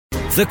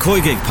The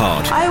Koigig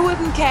Pod. I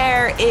wouldn't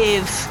care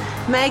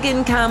if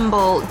Megan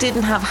Campbell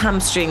didn't have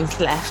hamstrings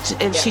left.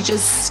 If she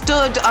just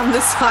stood on the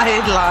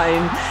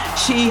sideline,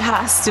 she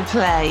has to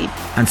play.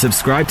 And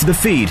subscribe to the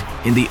feed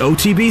in the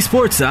OTB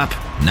Sports app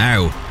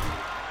now.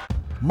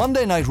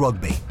 Monday Night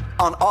Rugby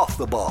on Off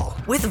the Ball.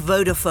 With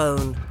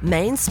Vodafone,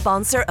 main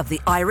sponsor of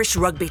the Irish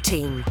rugby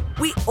team.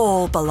 We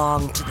all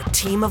belong to the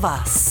team of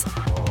us.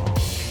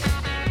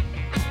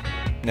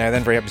 Now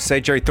then, very happy to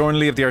say Jerry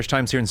Thornley of the Irish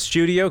Times here in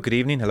studio. Good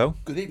evening, hello.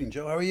 Good evening,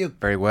 Joe. How are you?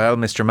 Very well.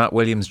 Mr. Matt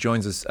Williams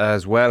joins us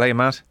as well. Hey,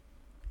 Matt.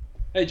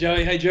 Hey,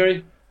 Joey. Hey,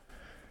 Jerry.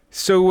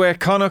 So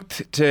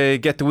Connacht, to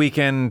get the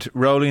weekend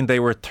rolling, they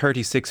were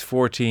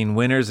 36-14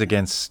 winners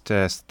against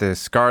the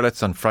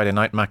Scarlets on Friday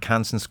night. Matt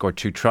Hansen scored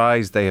 2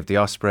 tries. They have the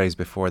Ospreys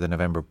before the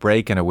November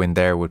break, and a win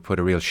there would put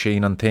a real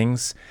sheen on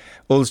things.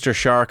 Ulster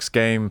Sharks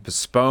game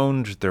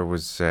postponed. There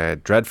was a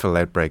dreadful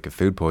outbreak of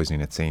food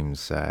poisoning, it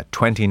seems.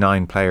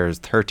 29 players,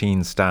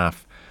 13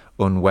 staff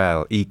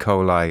unwell. E.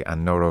 coli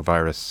and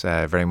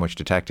norovirus very much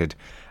detected.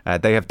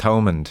 They have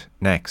Thomond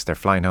next. They're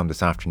flying home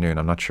this afternoon.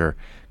 I'm not sure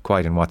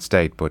quite in what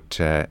state, but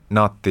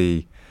not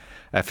the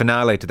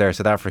finale to their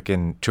South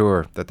African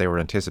tour that they were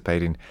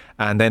anticipating.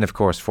 And then, of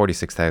course,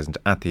 46,000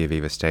 at the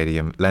Aviva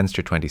Stadium.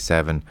 Leinster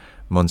 27,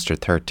 Munster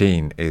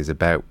 13 is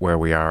about where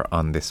we are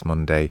on this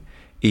Monday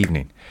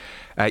evening.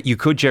 You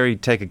could, Jerry,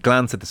 take a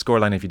glance at the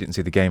scoreline if you didn't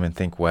see the game and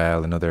think,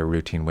 well, another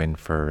routine win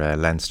for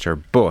Leinster.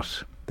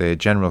 But the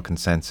general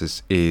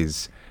consensus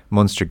is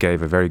Munster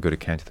gave a very good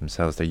account of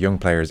themselves. Their young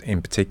players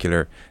in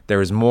particular.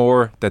 There is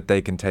more that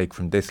they can take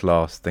from this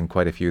loss than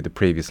quite a few of the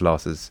previous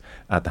losses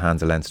at the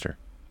hands of Leinster.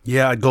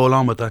 Yeah, I'd go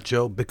along with that,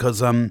 Joe,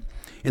 because in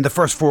the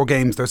first 4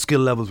 games their skill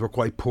levels were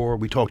quite poor.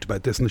 We talked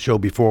about this in the show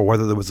before,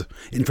 whether there was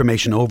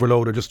information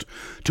overload or just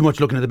too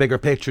much looking at the bigger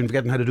picture and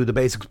forgetting how to do the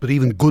basics. But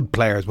even good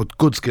players with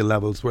good skill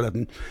levels were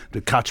letting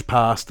the catch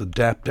pass, the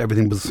depth,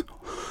 everything was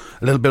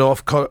a little bit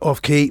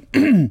off key.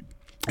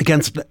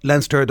 Against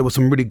Leinster, there was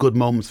some really good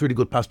moments, really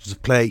good passages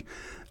of play,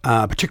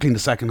 particularly in the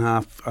second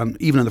half,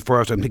 and even in the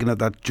first. I'm thinking of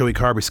that Joey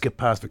Carbery skip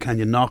pass for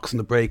Kenyon Knox in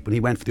the break when he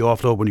went for the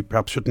offload when he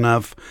perhaps shouldn't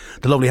have.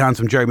 The lovely hands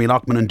from Jeremy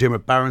Lockman and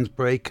Dermot Barron's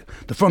break.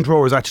 The front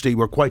rowers actually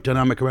were quite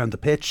dynamic around the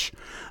pitch.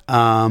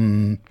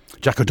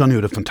 Jack O'Donoghue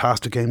had a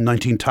fantastic game,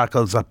 19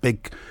 tackles, that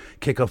big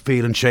kick-up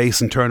field and chase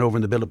and turnover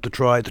in the build-up to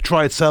try. The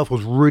try itself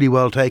was really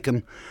well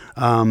taken.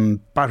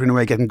 Battering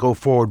away, getting go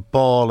forward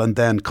ball, and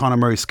then Conor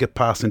Murray skip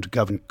pass into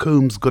Gavin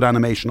Coombs. Good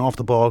animation off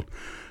the ball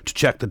to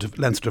check the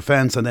Leinster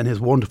defence, and then his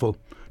wonderful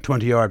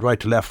 20-yard right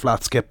to left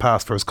flat skip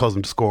pass for his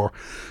cousin to score.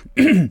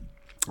 And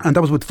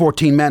that was with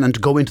 14 men, and to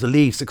go into the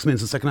lead 6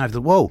 minutes in the second half,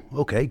 whoa,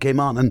 okay, game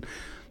on. And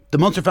the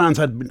Munster fans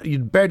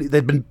they'd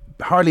been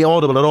hardly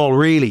audible at all,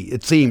 really,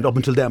 it seemed, up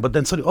until then. But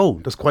then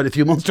suddenly, there's quite a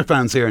few Munster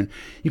fans here, and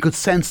you could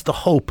sense the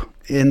hope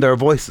in their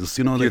voices.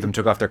 You know, a few of them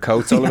took off their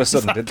coats all of a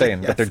sudden, exactly, did they?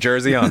 And got their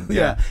jersey on.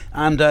 Yeah.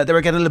 And they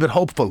were getting a little bit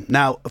hopeful.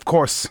 Now, of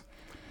course,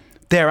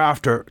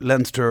 thereafter,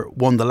 Leinster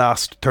won the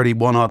last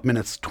 31 odd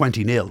minutes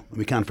 20-0.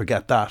 We can't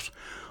forget that.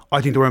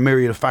 I think there were a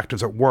myriad of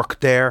factors at work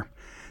there.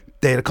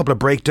 They had a couple of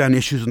breakdown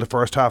issues in the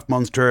first half.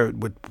 Munster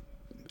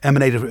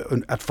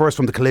emanated at first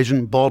from the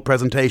collision, ball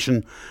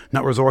presentation,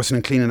 not resourcing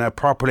and cleaning out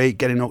properly,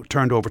 getting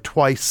turned over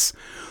twice.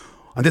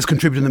 And this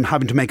contributed to them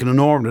having to make an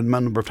enormous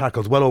number of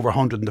tackles, well over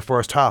 100 in the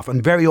first half.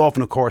 And very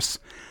often, of course,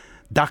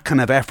 that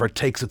kind of effort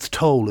takes its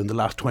toll in the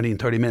last 20 and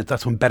 30 minutes.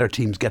 That's when better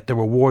teams get their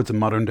rewards in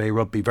modern day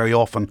rugby very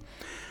often.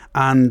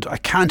 And I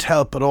can't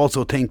help but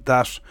also think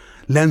that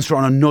Leinster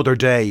on another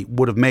day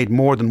would have made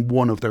more than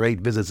one of their 8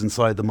 visits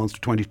inside the Munster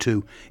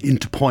 22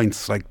 into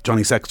points, like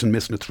Johnny Sexton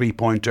missing a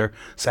 3-pointer,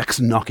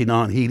 Sexton knocking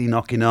on, Healy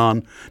knocking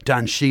on,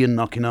 Dan Sheehan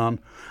knocking on.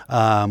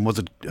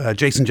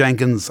 Jason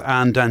Jenkins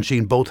and Dan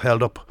Sheehan both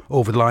held up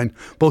over the line,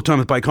 both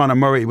times by Conor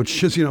Murray,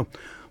 which is,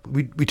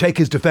 we take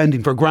his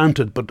defending for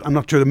granted, but I'm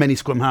not sure that many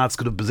scrum halves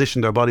could have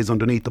positioned their bodies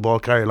underneath the ball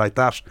carrier like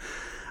that.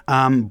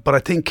 But I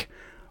think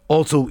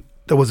also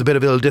there was a bit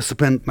of ill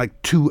discipline, like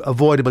 2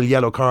 avoidable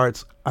yellow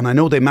cards, and I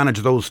know they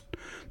managed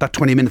that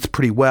 20 minutes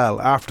pretty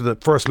well. After the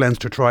first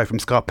Leinster try from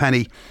Scott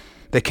Penny,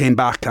 they came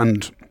back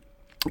and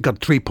got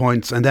 3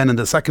 points, and then in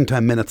the second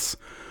 10 minutes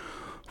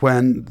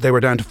when they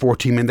were down to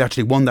 14 men, they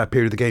actually won that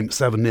period of the game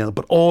 7-0.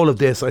 But all of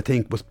this, I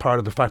think, was part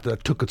of the fact that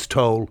it took its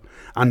toll,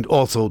 and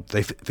also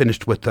they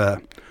finished with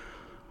a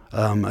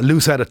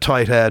loose head, a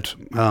tight head,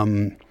 a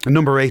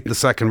number 8 in the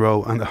second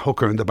row and a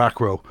hooker in the back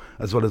row,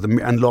 as well as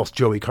and lost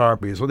Joey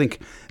Carbery. So I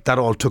think that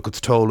all took its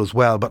toll as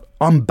well. But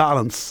on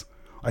balance,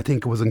 I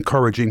think it was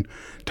encouraging.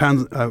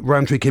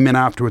 Roundtree came in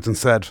afterwards and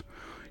said,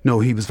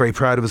 he was very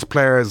proud of his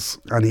players,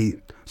 and he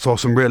saw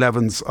some real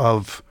evidence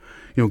of,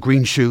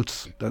 green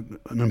shoots, an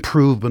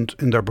improvement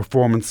in their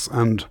performance,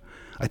 and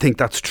I think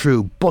that's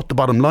true. But the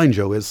bottom line,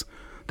 Joe, is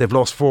they've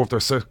lost 4 of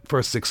their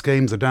first 6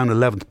 games. They're down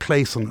 11th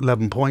place on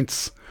 11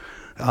 points.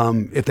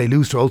 If they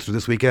lose to Ulster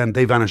this weekend,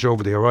 they vanish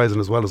over the horizon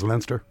as well as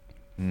Leinster.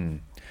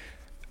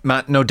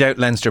 Matt, no doubt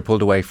Leinster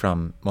pulled away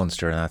from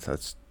Munster, and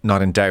that's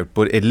not in doubt,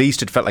 but at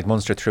least it felt like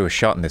Munster threw a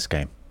shot in this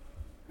game.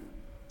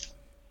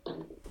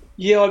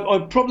 Yeah,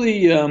 I'd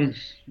probably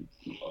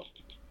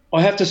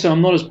I have to say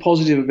I'm not as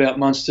positive about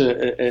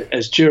Munster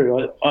as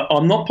Jerry.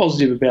 I'm not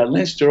positive about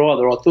Leinster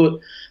either. I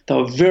thought they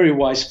were very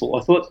wasteful.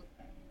 I thought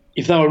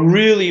if they were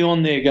really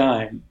on their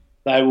game,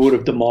 they would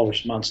have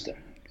demolished Munster.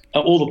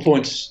 All the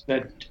points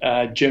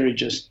that Jerry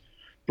just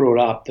brought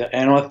up,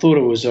 and I thought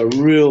it was a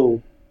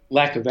real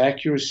lack of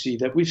accuracy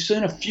that we've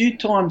seen a few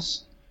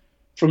times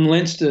from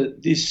Leinster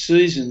this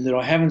season that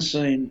I haven't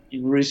seen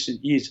in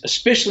recent years,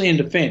 especially in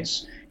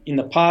defence. In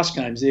the past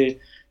games,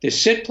 their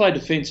set play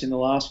defence in the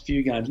last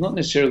few games, not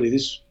necessarily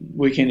this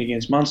weekend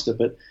against Munster,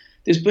 but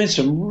there's been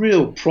some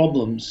real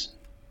problems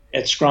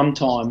at scrum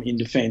time in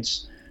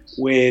defence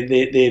where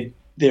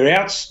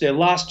their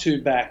last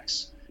two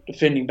backs,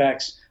 defending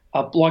backs,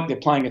 are like they're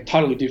playing a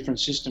totally different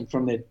system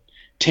from their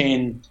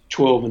 10,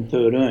 12 and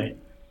 13.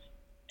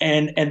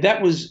 And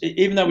that was,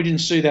 even though we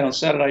didn't see that on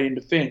Saturday in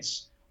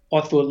defence,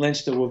 I thought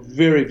Leinster were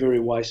very, very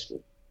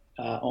wasteful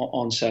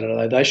on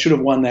Saturday. They should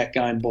have won that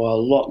game by a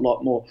lot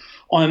more.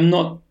 I'm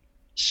not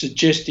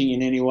suggesting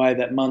in any way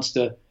that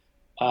Munster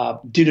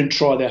didn't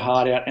try their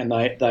heart out and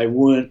they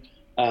weren't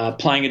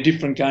playing a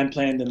different game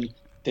plan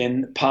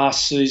than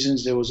past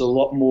seasons. There was a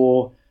lot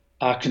more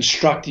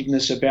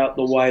constructiveness about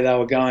the way they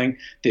were going.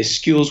 Their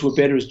skills were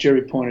better, as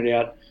Jerry pointed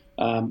out.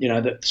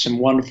 That some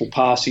wonderful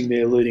passing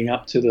there leading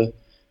up to the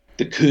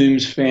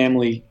Coombs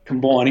family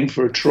combining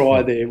for a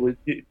try there with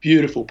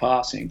beautiful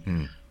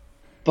passing.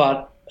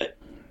 But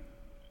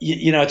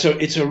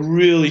it's a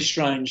really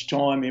strange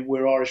time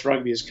where Irish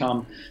rugby has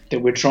come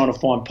that we're trying to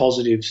find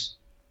positives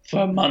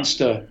for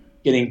Munster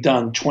getting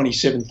done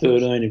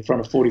 27-13 in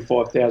front of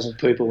 45,000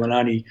 people and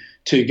only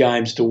 2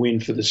 games to win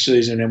for the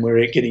season, and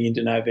we're getting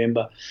into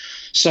November.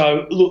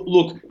 So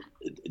look,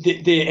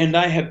 they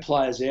have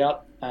players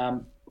out.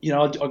 I've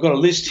got a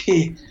list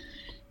here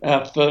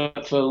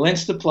for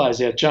Leinster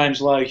players out: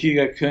 James Lowe,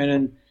 Hugo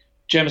Kernan,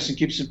 Jamison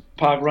Gibson,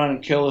 Park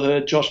Ronan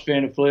Kelleher, Josh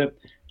Van der Fleer,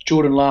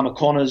 Jordan Lama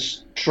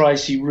Connors,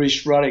 Tracy,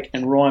 Reece Ruddock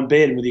and Ryan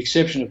Baird. And with the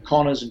exception of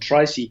Connors and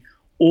Tracy,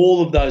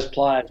 all of those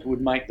players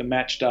would make the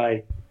match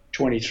day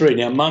 23.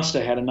 Now,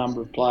 Munster had a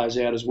number of players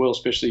out as well,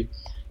 especially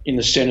in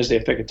the centres there,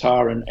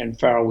 Fekatara and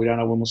Farrell. We don't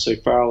know when we'll see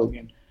Farrell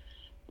again.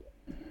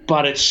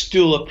 But it's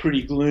still a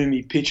pretty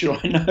gloomy picture.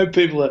 I know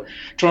people are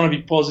trying to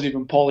be positive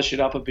and polish it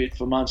up a bit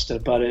for Munster,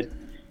 but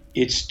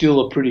it's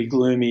still a pretty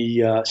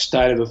gloomy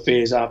state of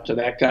affairs after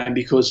that game,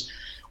 because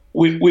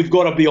we've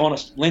got to be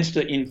honest,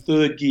 Leinster in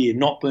third gear,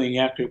 not being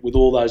accurate with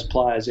all those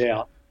players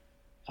out,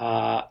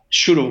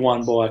 should have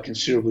won by a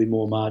considerably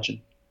more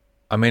margin.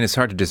 I mean, it's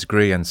hard to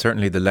disagree, and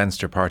certainly the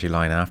Leinster party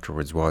line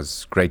afterwards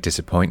was great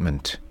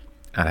disappointment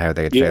at how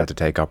they had failed to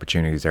take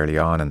opportunities early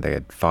on, and they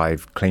had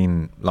 5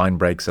 clean line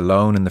breaks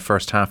alone in the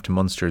first half to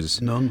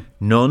Munster's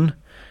none.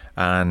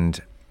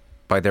 And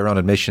by their own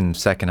admission,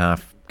 second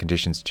half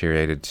conditions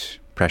deteriorated,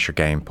 pressure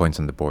game, points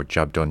on the board,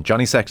 job done.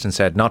 Johnny Sexton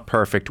said, "Not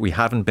perfect, we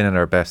haven't been at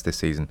our best this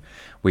season.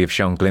 We have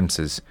shown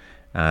glimpses,"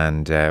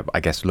 and I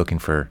guess looking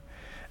for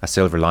a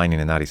silver lining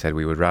in that, he said,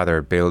 "We would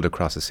rather build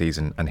across the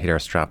season and hit our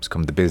straps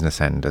come the business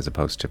end as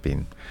opposed to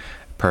being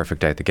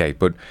perfect out the gate."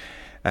 But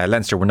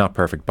Leinster were not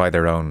perfect by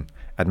their own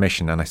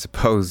admission, and I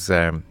suppose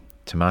to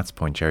Matt's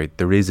point, Jerry,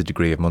 there is a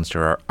degree of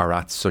Munster are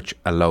at such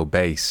a low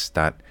base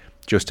that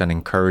just an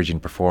encouraging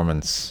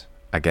performance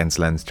against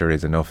Leinster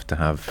is enough to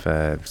have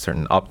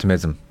certain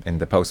optimism in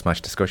the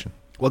post-match discussion.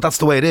 Well, that's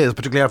the way it is,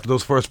 particularly after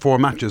those first 4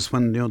 matches,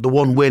 when the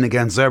one win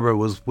against Zebra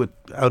was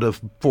out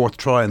of 4th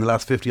try in the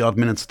last 50 odd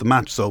minutes of the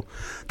match, so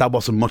that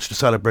wasn't much to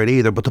celebrate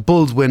either. But the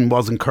Bulls win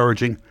was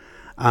encouraging,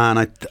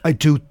 and I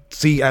do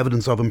see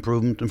evidence of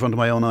improvement in front of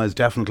my own eyes,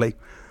 definitely.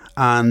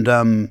 And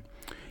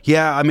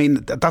I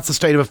mean, that's the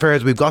state of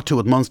affairs we've got to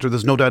at Munster,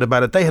 there's no doubt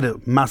about it. They had a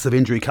massive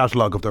injury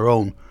catalogue of their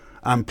own,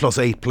 plus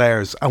 8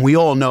 players, and we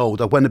all know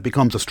that when it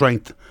becomes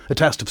a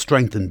test of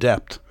strength and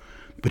depth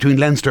between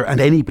Leinster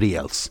and anybody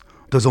else,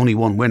 there's only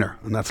one winner,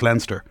 and that's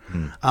Leinster.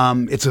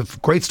 It's a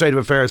great state of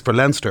affairs for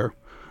Leinster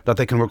that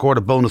they can record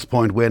a bonus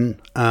point win.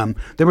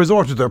 They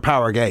resorted to their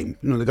power game.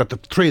 They got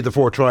 3 of the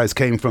 4 tries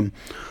came from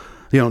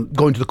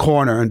going to the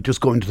corner and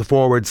just going to the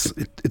forwards.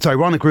 It's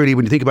ironic, really,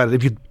 when you think about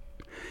it.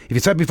 If you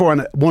said before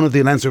one of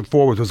the Leinster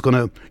forwards was going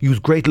to use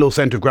great low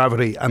centre of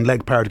gravity and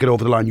leg power to get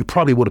over the line, you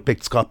probably would have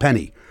picked Scott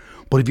Penny.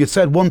 But if you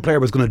said one player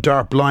was going to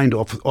dart blind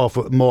off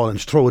a maul and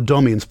throw a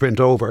dummy and sprint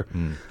over,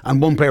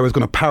 and one player was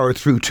going to power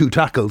through 2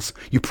 tackles,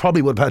 you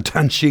probably would have had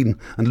Dan Sheehan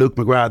and Luke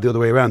McGrath the other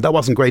way around. That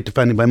wasn't great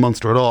defending by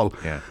Munster at all.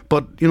 Yeah.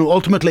 But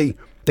ultimately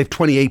they've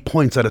 28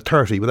 points out of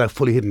 30 without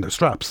fully hitting their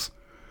straps.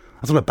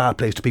 That's not a bad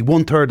place to be.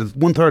 One third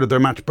of their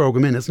match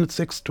programme in, isn't it?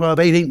 6, 12,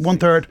 18,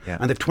 1/3,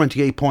 and they've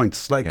 28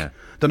 points. They're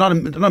not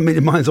a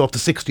million miles off the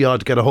 60 odd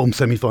to get a home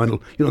semi-final.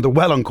 They're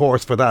well on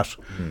course for that.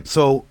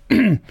 So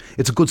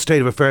it's a good state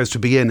of affairs to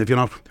be in if you're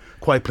not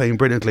quite playing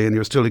brilliantly and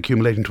you're still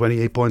accumulating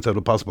 28 points out of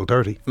a possible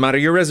 30. Matt, are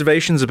your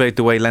reservations about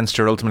the way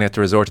Leinster ultimately have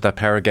to resort to that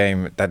power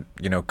game that,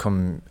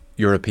 come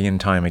European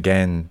time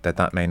again,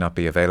 that may not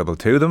be available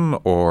to them,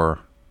 or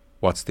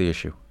what's the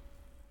issue?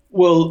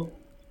 Well,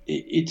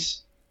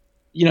 it's...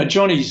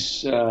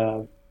 Johnny's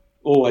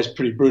always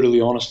pretty brutally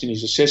honest in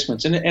his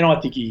assessments, and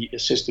I think he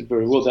assessed it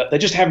very well. That they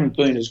just haven't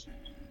been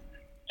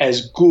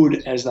as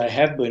good as they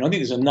have been. I think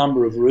there's a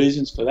number of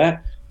reasons for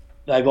that.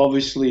 They've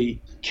obviously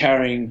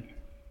carrying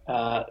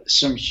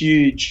some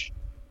huge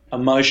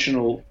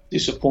emotional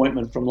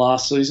disappointment from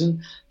last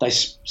season. They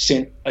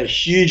sent a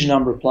huge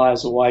number of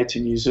players away to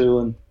New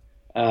Zealand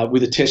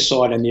with the Test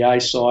side and the A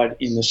side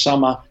in the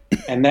summer,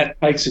 and that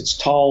takes its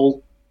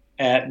toll.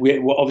 We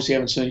obviously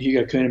haven't seen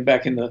Hugo Coonan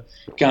back in the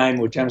game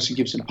or Jamison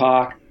Gibson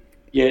Park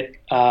yet.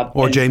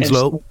 Or James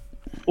Lowe.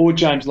 Or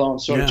James Lowe, I'm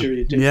sorry, Jerry,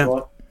 you did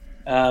right.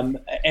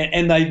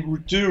 And they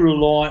do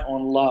rely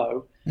on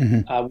Lowe,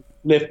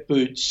 left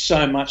boot,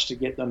 so much to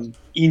get them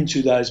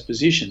into those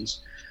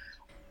positions.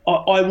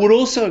 I would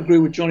also agree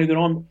with Johnny that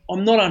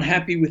I'm not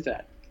unhappy with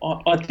that.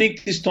 I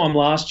think this time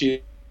last year,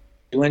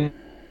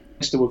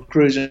 Leinster were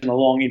cruising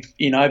along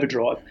in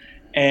overdrive,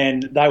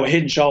 and they were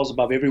head and shoulders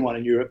above everyone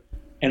in Europe.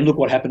 And look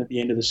what happened at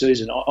the end of the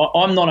season.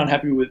 I'm not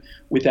unhappy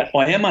with that.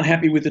 I am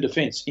unhappy with the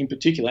defence in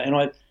particular, and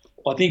I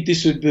think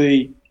this would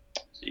be,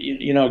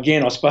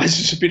 again, I suppose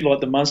it's a bit like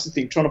the Munster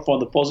thing, trying to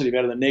find the positive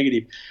out of the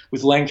negative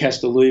with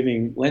Lancaster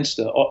leaving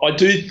Leinster. I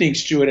do think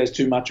Stewart has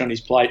too much on his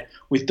plate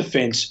with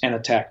defence and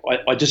attack.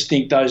 I just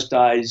think those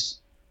days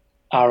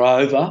are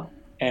over,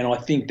 and I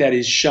think that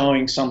is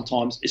showing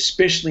sometimes,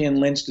 especially in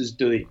Leinster's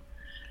D.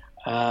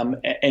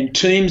 And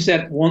teams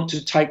that want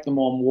to take them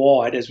on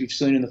wide, as we've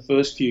seen in the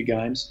first few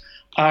games,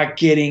 are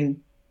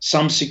getting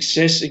some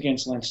success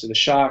against Leinster. The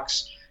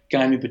Sharks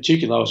game in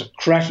particular was a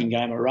cracking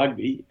game of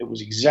rugby. It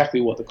was exactly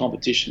what the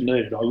competition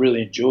needed. I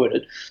really enjoyed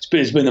it.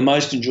 It's been the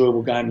most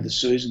enjoyable game of the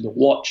season to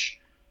watch.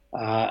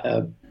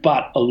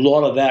 But a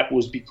lot of that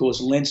was because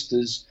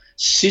Leinster's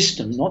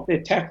system, not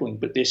their tackling,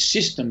 but their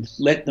system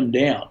let them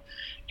down.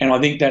 And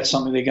I think that's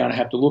something they're going to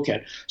have to look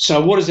at.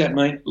 So what does that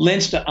mean?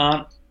 Leinster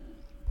aren't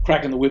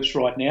cracking the whips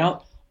right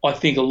now. I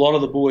think a lot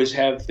of the boys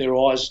have their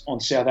eyes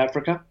on South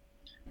Africa.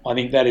 I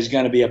think that is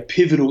going to be a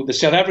pivotal. The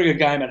South Africa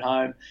game at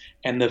home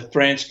and the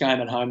France game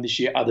at home this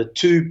year are the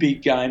two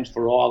big games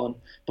for Ireland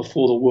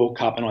before the World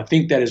Cup, and I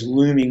think that is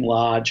looming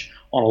large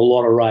on a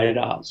lot of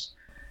radars.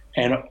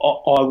 And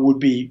I would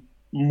be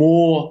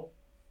more.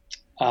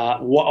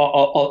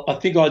 I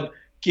think I'd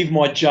give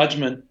my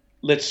judgment.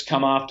 Let's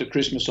come after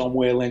Christmas on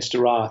where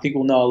Leinster are. I think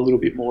we'll know a little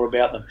bit more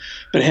about them.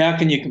 But how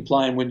can you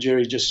complain when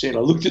Jerry just said, I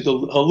looked at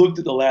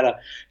the ladder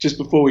just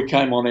before we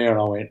came on air and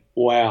I went,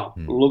 wow,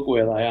 look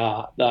where they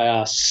are. They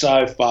are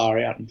so far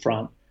out in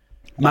front.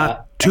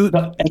 Matt, and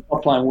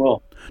not playing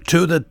well.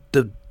 Two of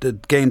the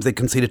games they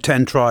conceded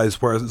 10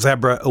 tries were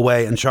Zebra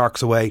away and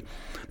Sharks away.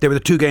 They were the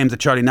two games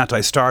that Charlie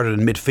Natai started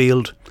in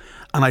midfield.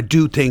 And I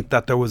do think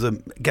that there was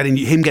him getting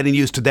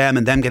used to them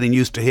and them getting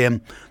used to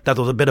him, that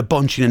there was a bit of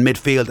bunching in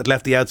midfield that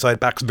left the outside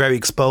backs very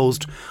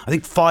exposed. I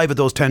think 5 of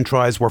those 10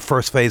 tries were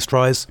first phase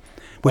tries,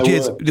 which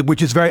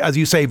is very, as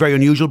you say, very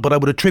unusual, but I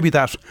would attribute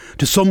that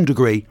to some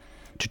degree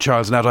to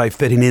Charles Natai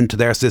fitting into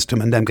their system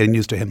and them getting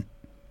used to him.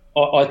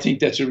 I think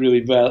that's a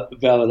really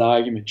valid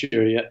argument,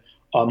 Jerry.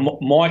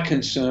 My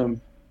concern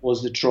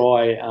was the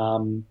try,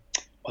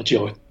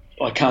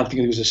 I can't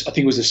think of it, I think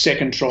it was the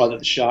second try that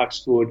the Sharks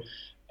scored,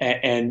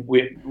 and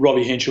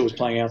Robbie Henshaw was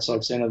playing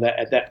outside centre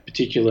at that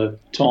particular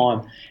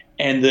time.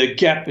 And the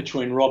gap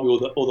between Robbie,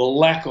 or the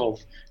lack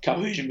of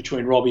cohesion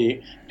between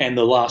Robbie and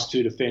the last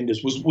two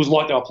defenders was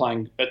like they were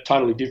playing a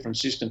totally different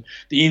system.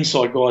 The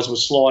inside guys were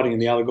sliding and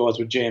the other guys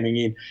were jamming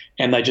in,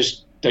 and they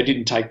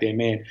didn't take their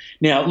man.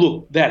 Now,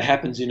 look, that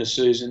happens in a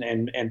season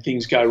and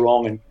things go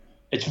wrong, and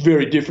it's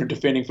very different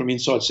defending from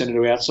inside centre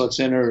to outside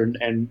centre,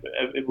 and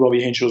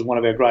Robbie Henshaw is one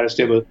of our greatest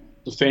ever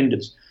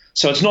defenders.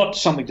 So it's not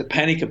something to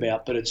panic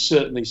about, but it's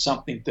certainly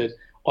something that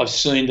I've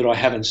seen that I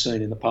haven't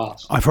seen in the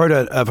past. I've heard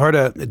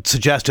it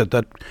suggested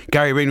that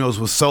Gary Ringrose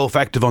was so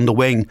effective on the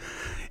wing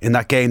in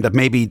that game that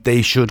maybe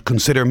they should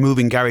consider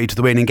moving Gary to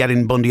the wing and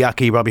getting Bundy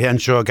Aki, Robbie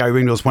Henshaw, Gary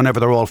Ringrose whenever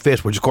they're all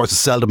fit, which of course is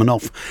seldom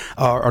enough,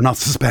 or not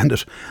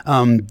suspended,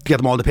 get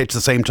them all to pitch at the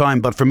same time.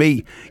 But for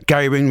me,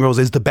 Gary Ringrose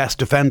is the best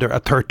defender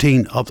at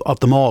 13 of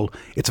them all.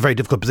 It's a very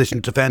difficult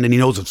position to defend, and he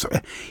knows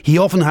it. He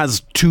often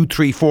has 2,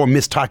 3, 4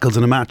 missed tackles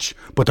in a match,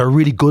 but they're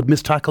really good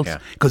missed tackles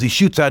because he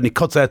shoots out and he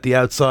cuts out the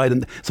outside,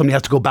 and somebody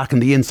has to go back in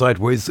the inside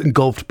where he's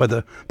engulfed by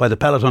the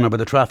peloton or by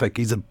the traffic.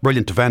 He's a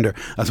brilliant defender,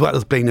 as well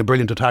as being a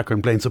brilliant attacker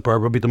and playing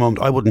superb rugby at the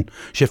moment. I wouldn't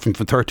shift him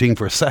from 13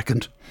 for a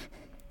second.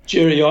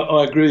 Jerry,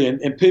 I agree,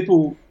 and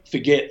people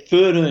forget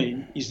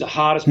 13 is the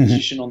hardest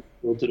position on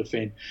the field to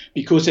defend,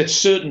 because at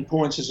certain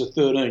points as a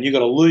 13 you've got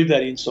to leave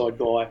that inside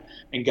guy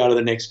and go to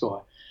the next guy.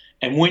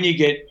 And when you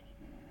get,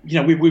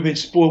 we've been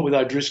spoiled with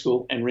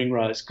O'Driscoll and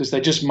Ringrose because they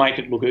just make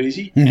it look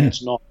easy, and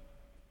it's not.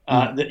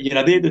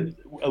 They're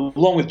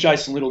along with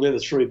Jason Little, they're the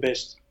 3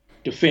 best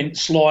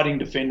sliding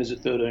defenders at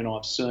 13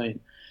 I've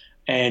seen.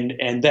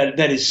 And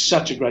that is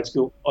such a great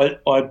skill.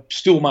 I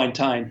still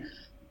maintain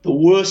the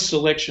worst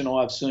selection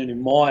I've seen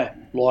in my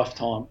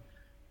lifetime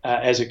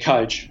as a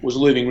coach was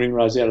leaving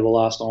Ringrose out of the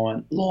last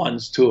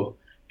Lions tour.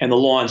 And the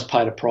Lions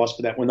paid a price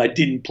for that when they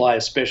didn't play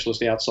a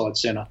specialist outside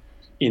centre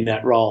in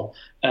that role.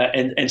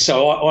 And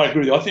so I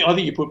agree with you. I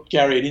think you put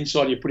Gary at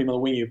inside, you put him on the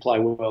wing, you play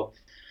well.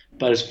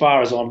 But as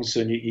far as I'm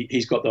concerned,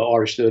 he's got the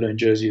Irish 13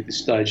 jersey at this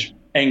stage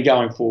and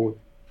going forward.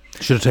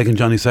 Should have taken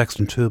Johnny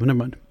Sexton too, but never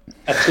mind.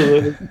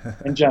 Absolutely.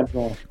 And James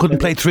Ryan. Couldn't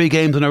play 3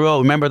 games in a row.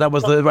 Remember, that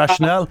was the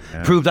rationale.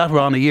 Yeah. Proved that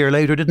wrong a year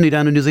later, didn't he,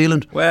 down in New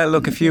Zealand? Well,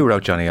 look, a few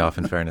wrote Johnny off,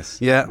 in fairness.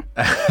 Yeah.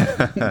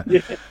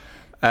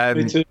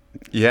 Me too.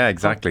 Yeah,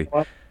 exactly.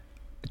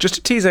 Just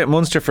to tease out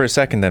Munster for a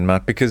second then,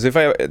 Matt, because if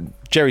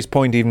Jerry's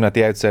point even at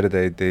the outset of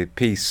the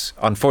piece,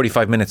 on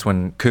 45 minutes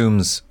when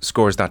Coombs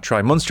scores that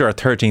try, Munster are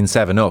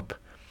 13-7 up.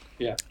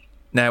 Yeah.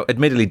 Now,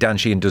 admittedly, Dan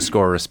Sheehan does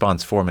score a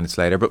response 4 minutes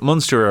later, but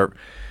Munster are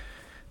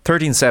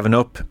 13-7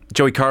 up.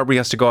 Joey Carberry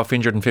has to go off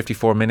injured in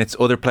 54 minutes.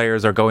 Other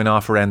players are going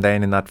off around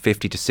then in that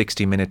 50 to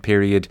 60 minute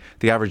period.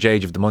 The average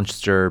age of the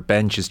Munster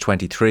bench is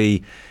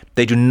 23.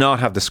 They do not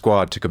have the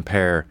squad to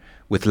compare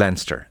with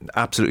Leinster.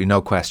 Absolutely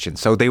no question.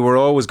 So they were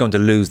always going to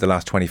lose the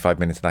last 25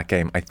 minutes of that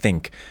game, I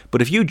think.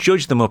 But if you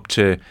judge them up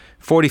to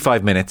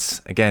 45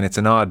 minutes, again, it's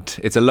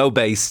a low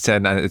base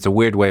and it's a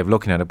weird way of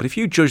looking at it. But if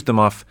you judge them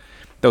off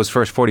those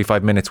first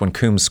 45 minutes when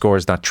Coombs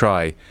scores that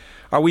try,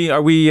 are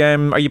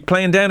you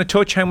playing down a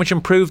touch how much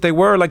improved they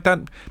were? Like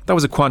that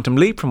was a quantum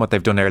leap from what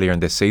they've done earlier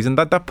in this season.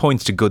 That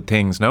points to good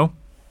things, no?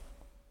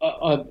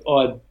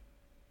 I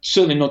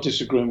certainly not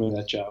disagreeing with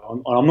that,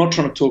 Joe. I'm not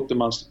trying to talk the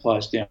Munster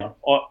players down.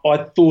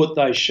 I thought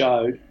they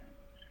showed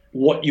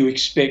what you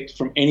expect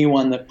from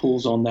anyone that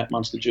pulls on that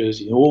Munster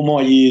jersey. In all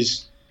my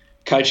years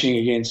coaching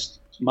against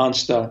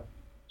Munster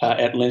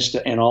at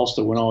Leinster and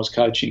Ulster when I was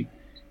coaching,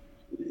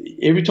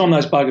 every time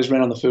those buggers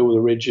ran on the field with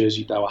a red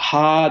jersey, they were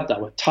hard, they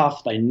were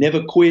tough, they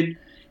never quit.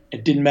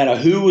 It didn't matter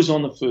who was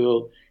on the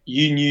field,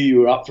 you knew you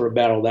were up for a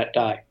battle that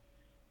day.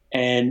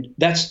 And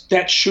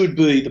that should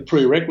be the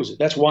prerequisite.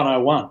 That's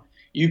 101.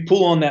 You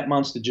pull on that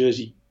Munster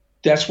jersey,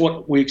 that's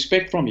what we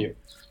expect from you.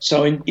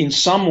 So in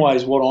some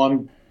ways what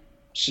I'm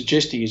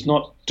suggesting is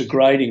not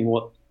degrading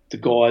what the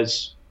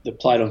guys that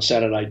played on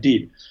Saturday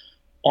did.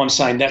 I'm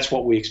saying that's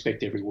what we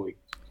expect every week.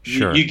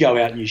 Sure. You go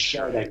out and you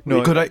show that.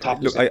 No,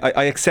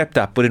 I accept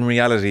that, but in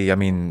reality, I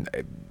mean,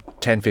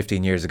 10,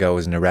 15 years ago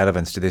is an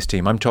irrelevance to this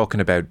team. I'm talking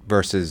about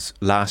versus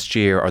last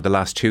year or the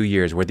last 2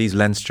 years where these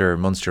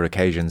Leinster-Munster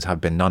occasions have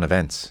been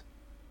non-events.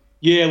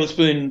 Yeah, well, it's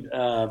been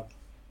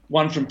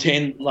 1 from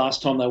 10.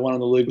 Last time they won in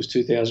the league was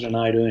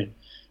 2018.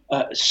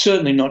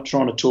 Certainly not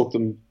trying to talk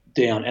them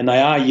down. And they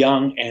are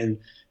young, and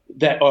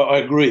that I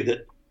agree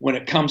that when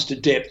it comes to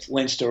depth,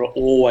 Leinster are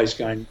always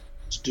going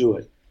to do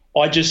it.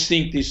 I just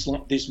think this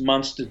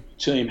Munster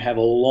team have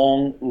a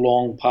long,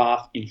 long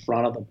path in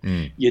front of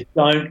them. You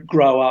don't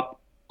grow up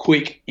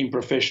quick in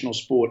professional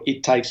sport.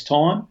 It takes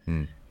time.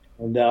 And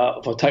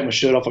if I take my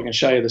shirt off, I can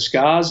show you the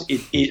scars.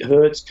 It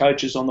hurts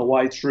coaches on the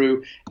way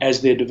through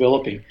as they're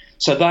developing.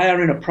 So they are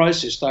in a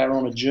process. They are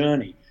on a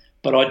journey.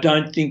 But I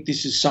don't think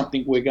this is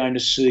something we're going to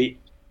see,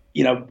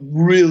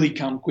 really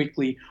come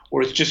quickly,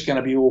 or it's just going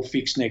to be all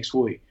fixed next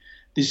week.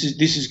 This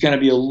is going to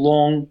be a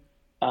long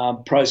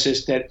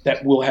process that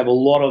will have a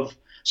lot of,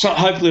 so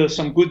hopefully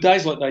some good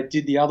days like they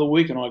did the other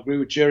week, and I agree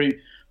with Jerry,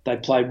 they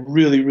played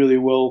really, really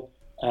well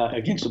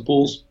against the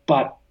Bulls,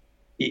 but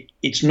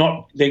it's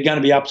not, they're going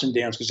to be ups and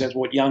downs because that's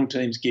what young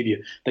teams give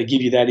you. They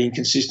give you that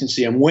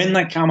inconsistency, and when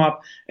they come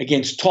up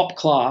against top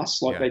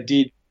class like they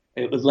did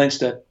with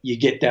Leinster, you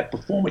get that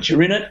performance.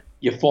 You're in it,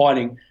 you're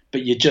fighting,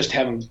 but you just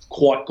haven't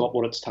quite got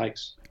what it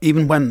takes.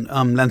 Even when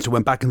Leinster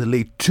went back in the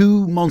lead,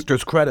 to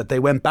Munster's credit, they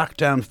went back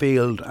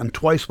downfield and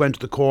twice went to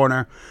the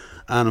corner,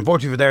 and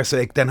unfortunately for their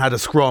sake then had a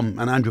scrum,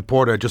 and Andrew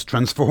Porter just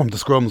transformed the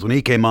scrums when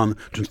he came on,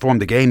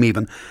 transformed the game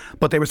even.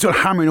 But they were still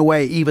hammering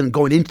away even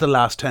going into the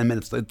last 10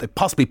 minutes. They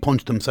possibly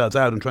punched themselves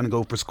out and trying to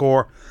go for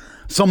score.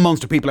 Some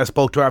Munster people I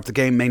spoke to after the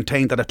game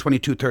maintained that at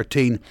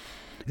 22-13,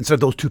 instead of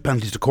those 2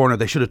 penalties to corner,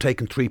 they should have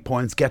taken 3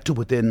 points, get to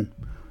within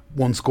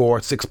 1 score,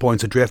 6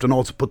 points adrift, and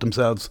also put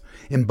themselves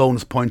in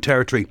bonus point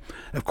territory.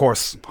 Of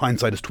course,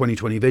 hindsight is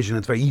 20/20 vision.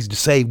 It's very easy to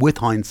say with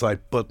hindsight,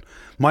 but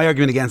my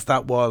argument against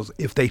that was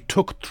if they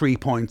took 3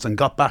 points and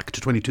got back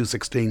to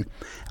 22-16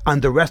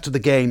 and the rest of the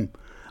game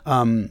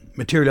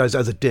materialised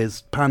as it did,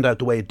 panned out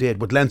the way it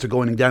did, with Leinster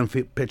going down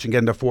pitch and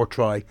getting their 4th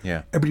try,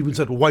 everybody would have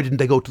said, well, why didn't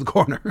they go to the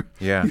corner?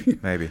 Yeah,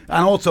 maybe.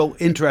 And also,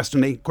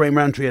 interestingly, Graham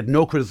Rowntree had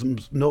no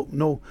criticisms,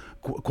 no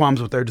qualms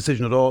with their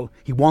decision at all.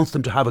 He wants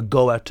them to have a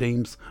go at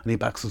teams, and he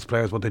backs his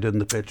players what they did in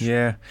the pitch.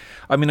 Yeah,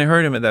 I mean, I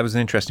heard him, that was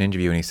an interesting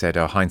interview, and he said,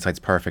 hindsight's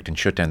perfect, and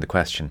shut down the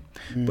question.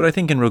 But I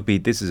think in rugby,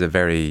 this is a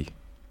very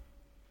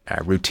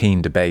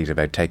routine debate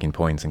about taking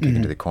points and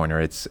kicking to the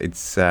corner. It's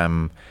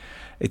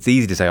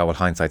easy to say, well,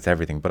 hindsight's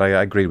everything, but I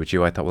agree with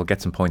you. I thought we'll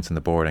get some points on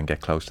the board and get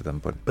close to them.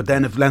 But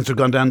then if Leinster had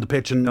gone down the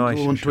pitch and won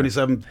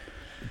 27-16,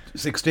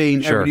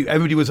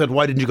 everybody would have said,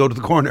 why didn't you go to the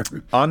corner?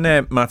 On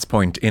Matt's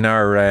point, in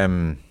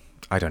our,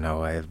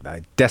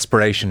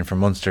 desperation for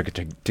Munster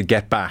to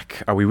get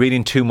back, are we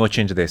reading too much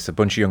into this? A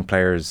bunch of young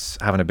players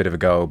having a bit of a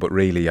go, but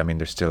really, I mean,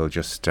 there's still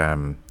just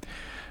an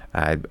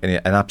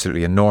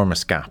absolutely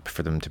enormous gap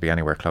for them to be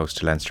anywhere close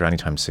to Leinster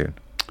anytime soon.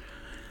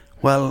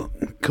 Well,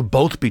 could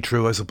both be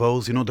true, I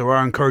suppose. There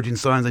are encouraging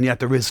signs, and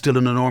yet there is still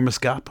an enormous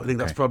gap. I think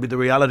that's probably the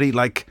reality.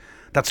 Like,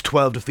 That's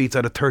 12 defeats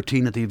out of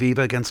 13 at the Aviva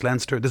against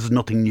Leinster. This is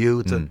nothing new.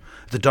 It's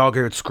a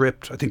dog-eared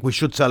script. I think we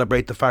should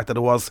celebrate the fact that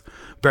it was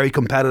very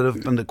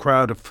competitive and the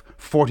crowd of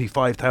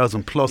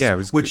 45,000 plus. Yeah, it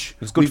was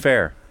good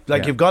fare.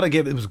 You've got to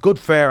give it was good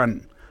fare,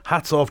 and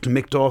hats off to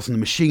Mick Dawson, the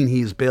machine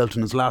he's built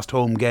in his last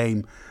home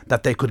game,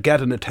 that they could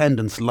get an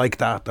attendance like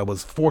that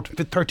was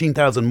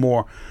 13,000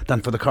 more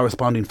than for the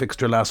corresponding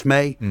fixture last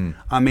May.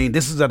 I mean,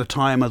 this is at a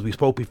time, as we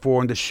spoke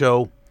before in this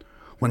show,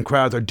 when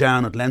crowds are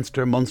down at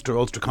Leinster, Munster,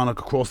 Ulster, Connacht,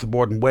 across the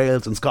board in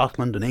Wales and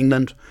Scotland and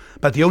England.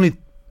 But the only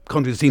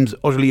country that seems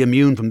utterly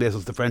immune from this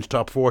is the French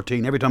top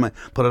 14. Every time I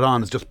put it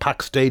on, it's just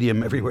packed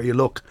stadium everywhere you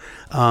look.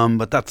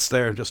 But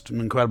they're just an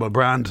incredible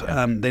brand.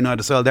 They know how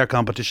to sell their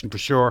competition for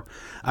sure.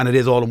 And it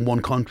is all in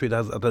one country. That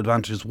has an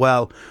advantage as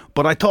well.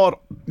 But I thought,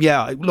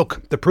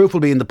 look, the proof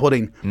will be in the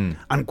pudding. And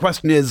the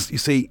question is, you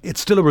see, it's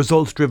still a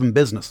results-driven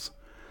business.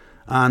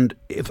 And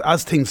if,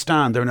 as things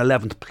stand, they're in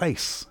 11th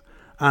place.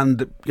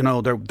 And, you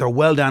know, they're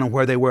well down on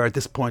where they were at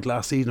this point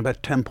last season,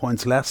 about 10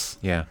 points less.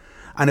 Yeah.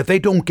 And if they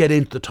don't get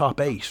into the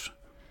top 8,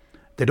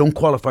 they don't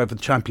qualify for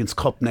the Champions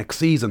Cup next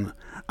season.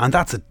 And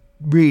that's a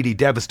really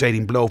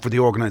devastating blow for the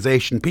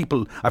organisation.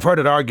 I've heard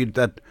it argued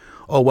that,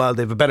 they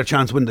have a better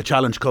chance of winning the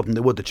Challenge Cup than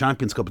they would the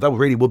Champions Cup. But that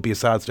really would be a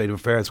sad state of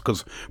affairs,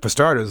 because, for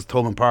starters,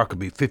 Thomond Park would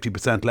be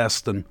 50% less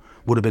than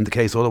would have been the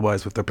case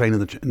otherwise if they're playing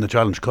in the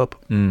Challenge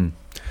Cup.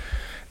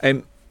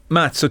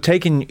 Matt, so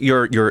taking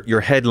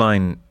your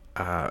headline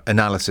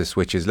analysis,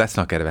 which is, let's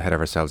not get ahead of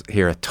ourselves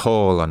here, a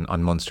toll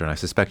on Munster, and I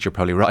suspect you're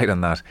probably right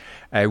on that.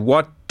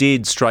 What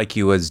did strike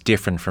you as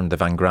different from the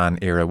Van Graan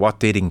era? What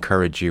did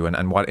encourage you,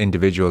 and what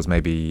individuals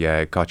maybe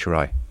caught your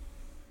eye?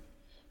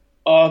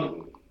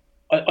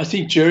 I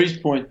think Jerry's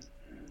point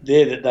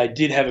there, that they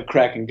did have a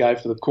crack and go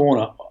for the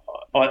corner.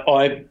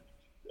 I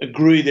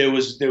agree there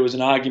was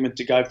an argument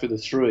to go for the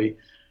 3,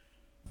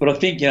 but I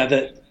think, you know,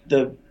 that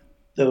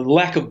the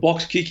lack of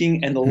box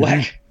kicking and the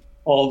lack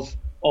of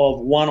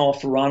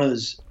one-off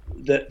runners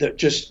that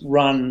just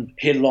run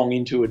headlong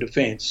into a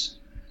defence,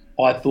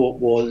 I thought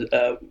was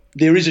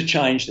there is a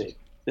change there,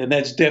 and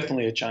that's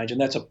definitely a change, and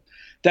that's a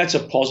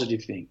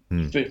positive thing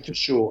for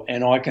sure.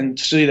 And I can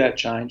see that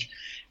change,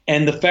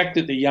 and the fact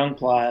that the young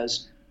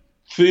players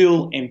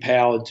feel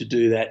empowered to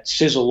do that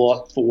says a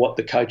lot for what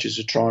the coaches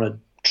are trying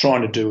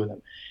to do with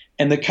them.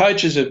 And the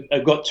coaches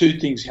have got 2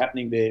 things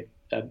happening there,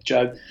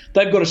 Joe.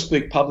 They've got to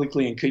speak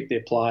publicly and keep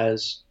their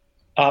players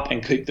up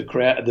and keep the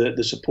crowd,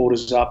 the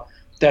supporters up.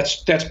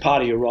 That's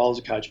part of your role as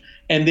a coach.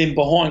 And then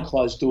behind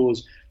closed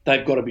doors,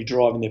 they've got to be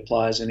driving their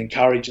players and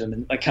encourage them.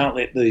 And they can't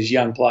let these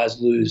young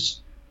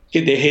players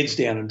get their heads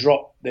down and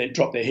drop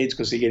their heads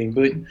because they're getting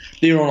beaten.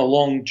 They're on a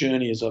long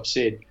journey, as I've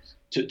said,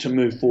 to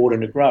move forward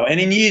and to grow. And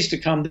in years to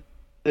come,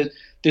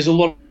 there's a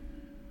lot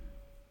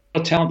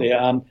of talent there.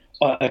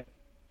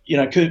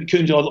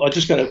 Coombs, I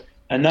just got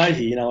a note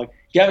here. You know, like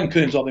Gavin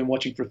Coombs, I've been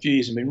watching for a few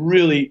years and been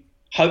really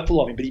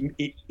hopeful of him, but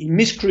he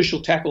missed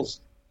crucial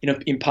tackles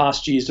in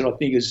past years that I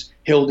think has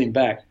held him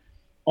back.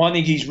 I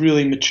think he's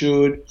really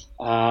matured.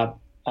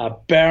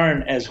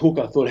 Barron as hook,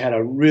 I thought, had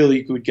a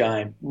really good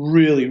game,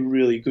 really,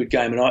 really good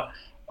game, and I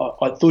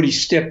thought he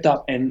stepped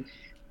up, and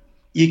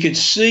you could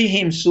see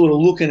him sort of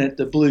looking at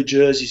the blue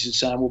jerseys and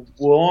saying,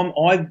 well,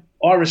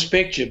 I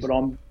respect you, but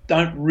I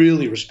don't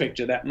really respect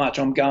you that much.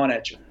 I'm going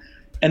at you.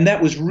 And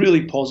that was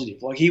really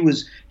positive. Like, he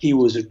was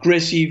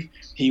aggressive,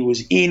 he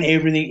was in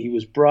everything, he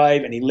was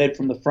brave, and he led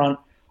from the front.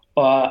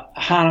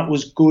 Harnett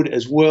was good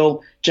as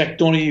well. Jack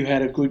Donoghue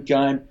had a good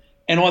game.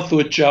 And I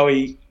thought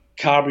Joey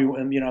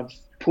Carberry,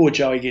 poor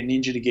Joey getting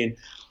injured again.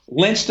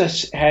 Leinster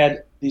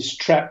had this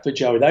trap for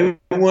Joey. They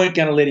weren't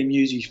going to let him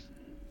use his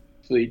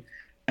feet.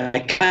 And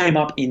they came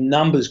up in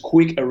numbers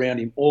quick around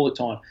him all the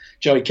time.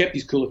 Joey kept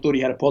his cool. I thought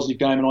he had a positive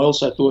game. And I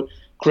also thought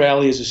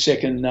Crowley as a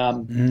second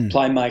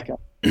playmaker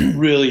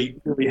really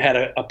had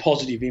a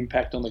positive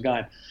impact on the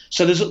game.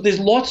 So there's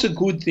lots of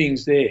good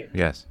things there.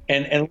 Yes.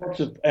 And lots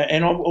of I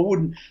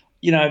wouldn't,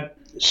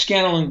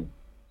 Scannell and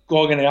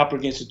Goggin up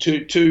against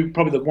the two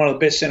probably one of the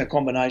best centre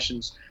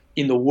combinations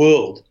in the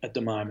world at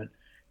the moment.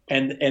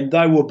 And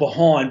they were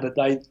behind, but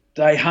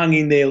they hung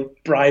in there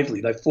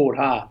bravely. They fought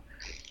hard.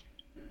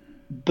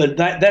 But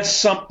that's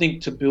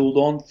something to build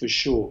on for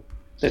sure.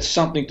 That's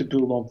something to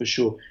build on for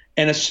sure.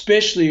 And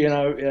especially,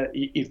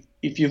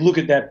 if you look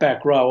at that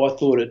back row, I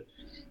thought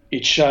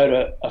it showed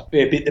a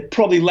fair bit. It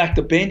probably lacked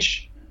a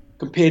bench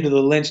compared to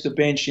the Leinster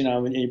bench,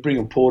 when you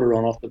bring Porter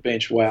on off the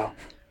bench. Wow.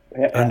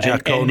 And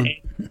Jack Conan.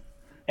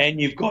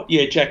 And you've got,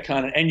 Jack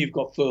Conan, and you've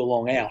got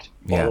Furlong out,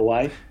 by the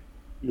way.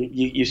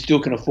 You still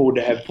can afford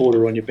to have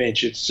Porter on your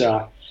bench. It's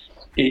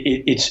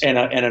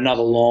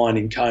another line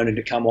in Conan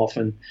to come off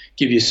and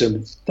give you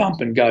some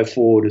thump and go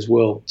forward as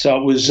well. So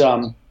it was,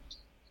 and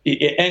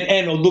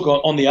look,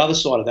 on the other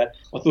side of that,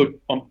 I thought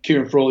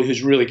Kieran Frawley,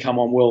 who's really come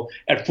on well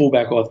at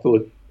fullback, I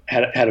thought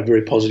had a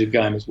very positive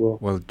game as well.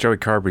 Well, Joey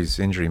Carberry's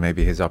injury may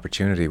be his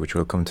opportunity, which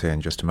we'll come to in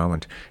just a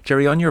moment.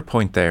 Jerry, on your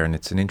point there, and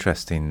it's an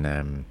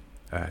interesting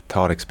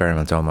thought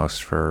experiment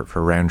almost for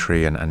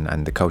Rowntree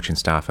and the coaching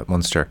staff at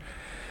Munster.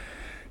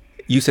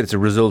 You said it's a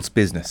results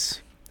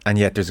business. and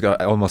yet there's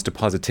got almost a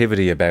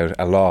positivity about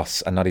a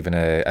loss and not even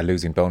a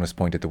losing bonus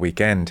point at the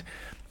weekend.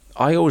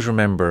 I always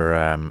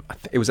remember,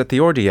 it was at the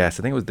RDS,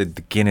 I think it was the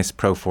Guinness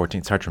Pro 14,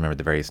 it's hard to remember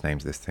the various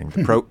names of this thing,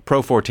 the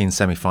Pro 14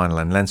 semi-final,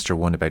 and Leinster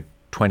won about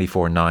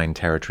 24-9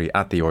 territory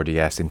at the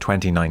RDS in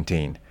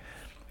 2019.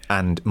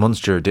 And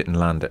Munster didn't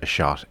land a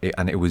shot,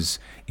 and it was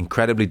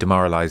incredibly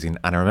demoralising.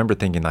 And I remember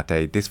thinking that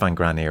day, this Van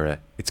Graan era,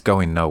 it's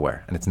going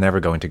nowhere, and it's never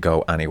going to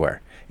go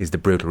anywhere, is the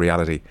brutal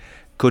reality.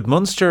 Could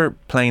Munster,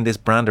 playing this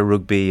brand of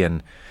rugby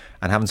and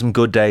having some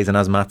good days, and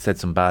as Matt said,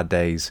 some bad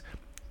days,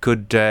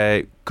 could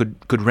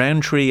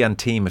Rowntree and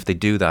team, if they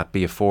do that,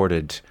 be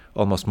afforded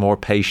almost more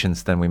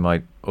patience than we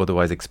might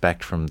otherwise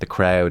expect from the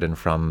crowd and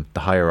from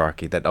the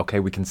hierarchy? That,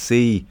 okay, we can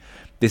see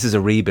this is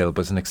a rebuild,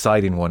 but it's an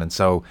exciting one, and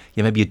so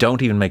maybe you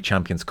don't even make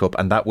Champions Cup,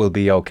 and that will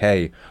be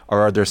okay. Or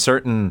are there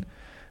certain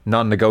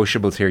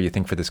non-negotiables here, you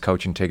think, for this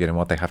coaching ticket and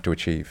what they have to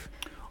achieve?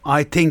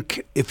 I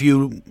think if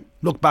you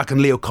look back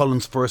on Leo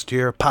Cullen's first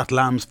year, Pat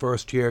Lamb's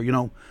first year,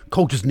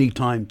 coaches need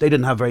time. They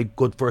didn't have very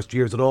good first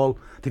years at all.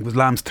 I think it was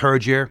Lamb's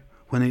third year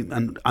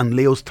and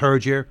Leo's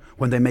third year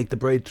when they make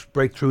the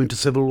breakthrough into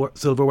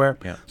silverware.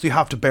 Yeah. So you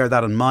have to bear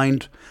that in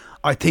mind.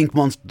 I think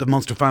the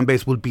Munster fan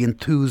base will be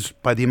enthused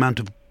by the amount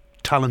of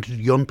talented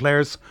young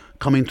players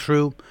coming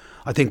through.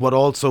 I think what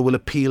also will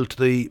appeal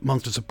to the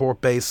Munster support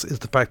base is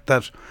the fact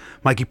that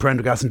Mikey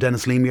Prendergast and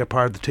Dennis Leamy are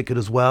part of the ticket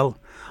as well.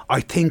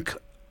 I think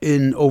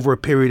over a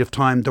period of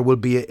time there will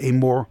be a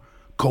more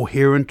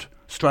coherent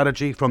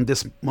strategy from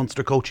this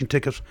Munster coaching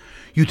ticket.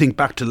 You think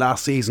back to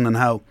last season and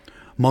how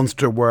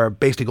Munster were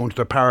basically going to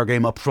their power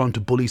game up front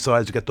to bully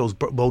sides to get those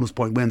bonus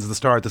point wins at the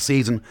start of the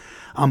season,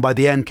 and by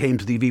the end came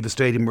to the Aviva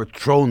Stadium, were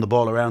throwing the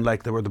ball around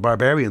like they were the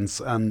Barbarians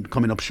and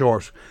coming up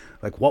short.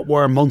 Like, what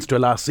were Munster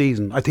last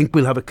season? I think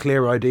we'll have a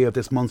clear idea of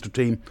this Munster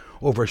team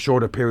over a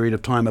shorter period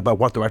of time about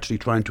what they're actually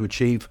trying to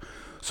achieve.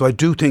 So I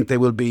do think they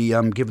will be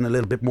given a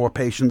little bit more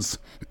patience.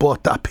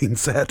 But that being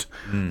said,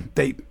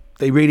 they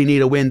really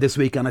need a win this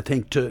week, and I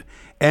think to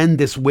end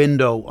this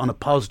window on a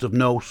positive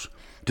note,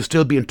 to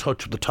still be in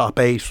touch with the top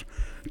 8,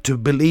 to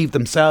believe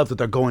themselves that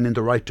they're going in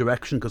the right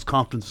direction, because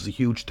confidence is a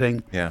huge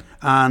thing. Yeah.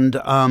 And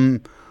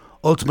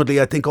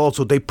ultimately, I think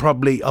also they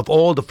probably, of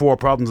all the 4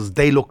 provinces,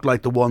 they look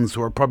like the ones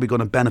who are probably going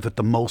to benefit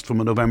the most from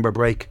a November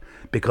break,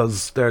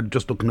 because they're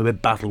just looking a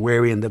bit battle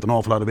weary and they have an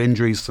awful lot of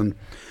injuries. And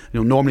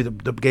normally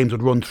the games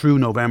would run through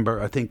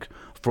November. I think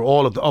for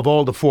all of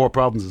the 4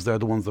 provinces, they're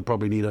the ones that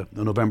probably need a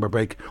November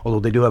break. Although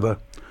they do have a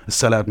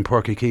sellout in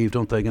Páirc Uí Chaoimh,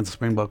 don't they, against the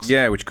Springboks?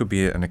 Yeah, which could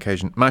be an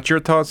occasion. Matt, your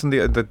thoughts on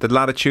the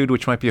latitude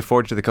which might be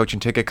afforded to the coaching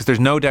ticket? Because there's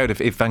no doubt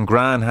if Van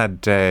Graan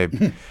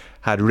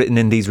had written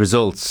in these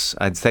results,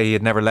 I'd say he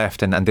had never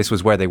left, and this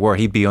was where they were,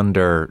 he'd be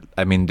under.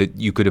 I mean,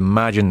 you could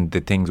imagine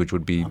the things which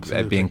would be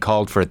being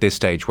called for at this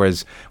stage,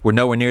 whereas we're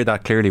nowhere near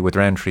that clearly with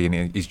Rowntree,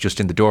 and he's just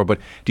in the door. But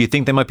do you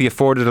think they might be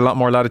afforded a lot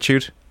more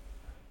latitude?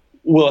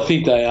 Well, I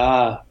think they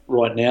are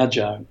right now,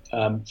 Joe,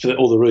 for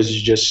all the reasons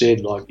you just said.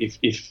 Like,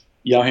 if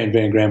Johan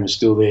Van Graan was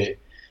still there,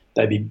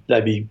 they'd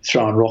be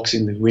throwing rocks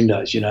in the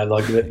windows,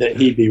 like that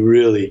he'd be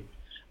really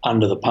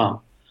under the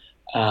pump.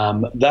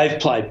 They've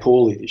played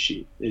poorly this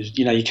year.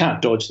 You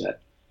can't dodge that.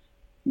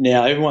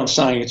 Now, everyone's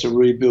saying it's a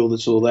rebuild,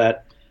 it's all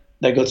that.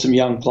 They've got some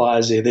young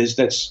players there.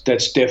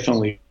 That's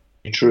definitely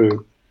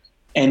true.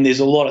 And there's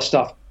a lot of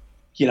stuff,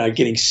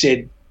 getting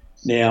said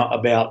now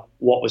about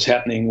what was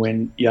happening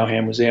when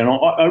Johan was there. And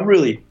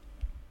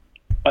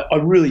I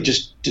really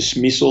just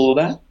dismiss all of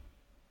that.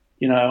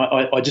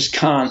 I just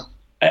can't.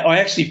 I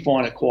actually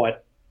find it quite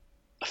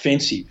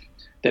offensive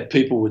that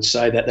people would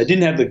say that. They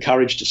didn't have the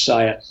courage to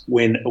say it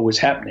when it was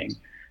happening.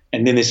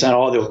 And then they're saying,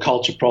 there were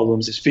culture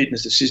problems, there's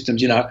fitness, there's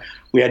systems,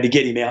 we had to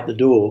get him out the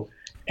door.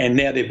 And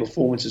now their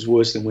performance is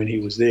worse than when he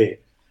was there.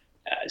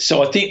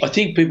 So I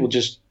think people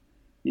just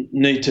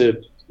need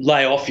to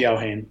lay off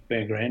Johan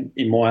Van Graan,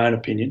 in my own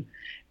opinion,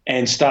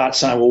 and start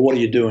saying, well, what are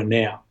you doing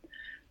now?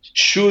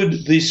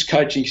 Should this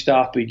coaching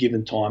staff be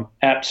given time?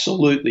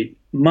 Absolutely.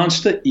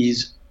 Munster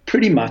is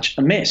pretty much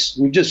a mess.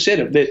 We've just said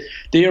it.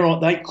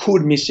 They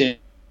could miss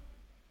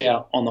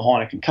out on the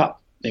Heineken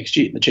Cup next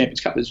year, the Champions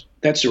Cup.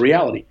 That's the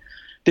reality.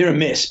 They're a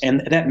mess,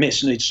 and that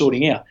mess needs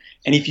sorting out.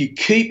 And if you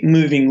keep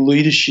moving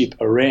leadership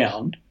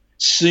around,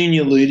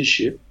 senior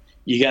leadership,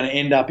 you're going to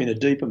end up in a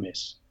deeper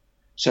mess.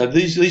 So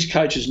these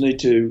coaches need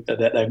to,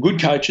 they're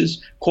good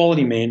coaches,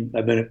 quality men.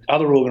 They've been at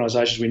other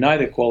organisations. We know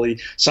their quality.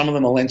 Some of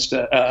them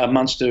are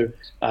Munster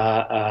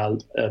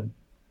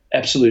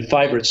absolute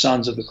favourite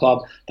sons of the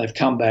club. They've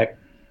come back.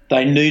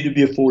 They need to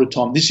be afforded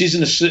time. This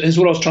is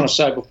what I was trying to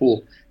say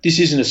before. This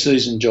isn't a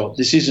season job.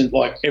 This isn't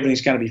like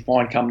everything's going to be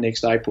fine come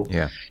next April.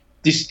 Yeah.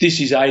 This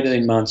is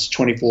 18 months,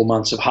 24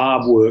 months of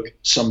hard work,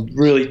 some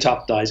really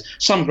tough days,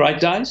 some great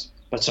days,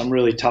 but some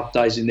really tough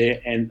days in there,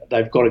 and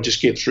they've got to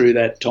just get through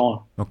that time.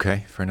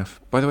 Okay, fair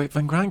enough. By the way,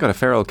 Van Graan got a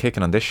fair old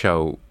kicking on this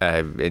show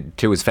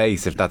to his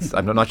face.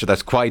 I'm not sure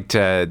that's quite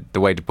the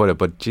way to put it,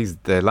 but geez,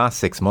 the last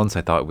 6 months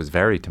I thought it was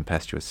very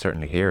tempestuous,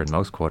 certainly here in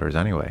most quarters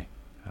anyway.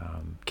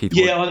 Keith,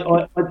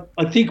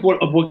 I think what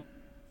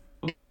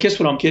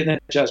I'm getting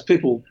at, Jazz,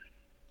 people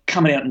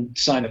coming out and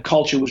saying the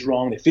culture was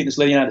wrong, their fitness,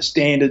 the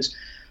standards.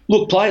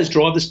 Look, players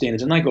drive the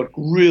standards, and they got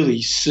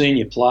really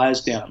senior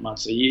players down at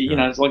Munster. You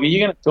know, it's like, are you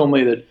going to tell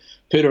me that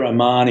Peter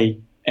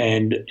O'Mahony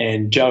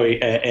and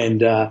Joey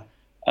and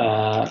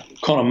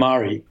Conor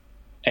Murray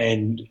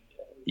and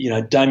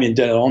Damien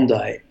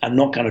Deonde are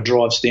not going to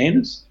drive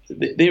standards?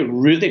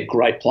 They're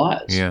great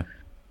players. Yeah.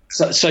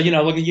 So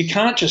you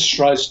can't just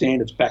throw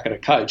standards back at a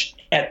coach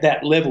at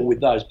that level with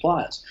those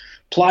players.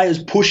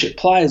 Players push it.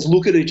 Players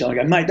look at each other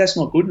and go, mate, that's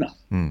not good enough.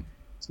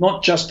 It's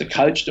not just the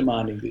coach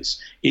demanding this.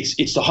 It's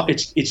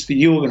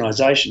the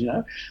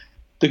organisation.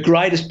 The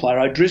greatest player,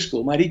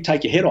 O'Driscoll, mate, he'd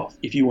take your head off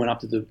if you went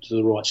up to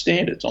the right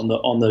standards on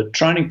the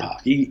training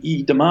park.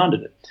 He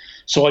demanded it.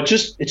 So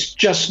it's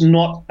just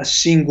not a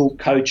single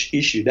coach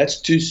issue. That's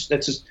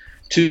just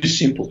too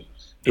simple.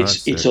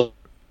 It's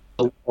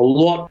a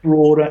lot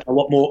broader, a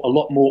lot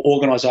more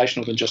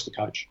organisational than just the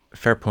coach.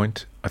 Fair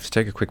point. I have to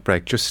take a quick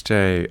break. Just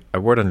a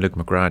word on Luke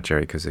McGrath,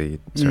 Jerry, because he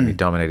certainly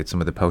dominated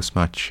some of the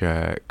post-match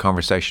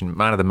conversation.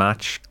 Man of the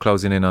match,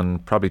 closing in on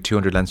probably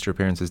 200 Leinster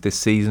appearances this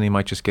season. He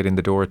might just get in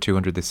the door at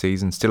 200 this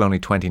season. Still only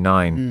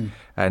 29.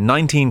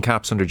 19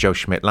 caps under Joe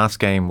Schmidt. Last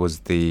game was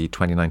the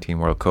 2019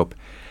 World Cup.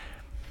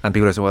 And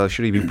people say, well,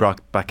 should he be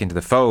brought back into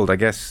the fold? I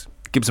guess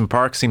Gibson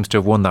Park seems to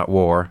have won that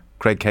war.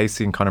 Craig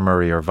Casey and Conor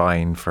Murray are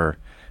vying for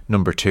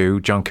number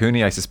 2. John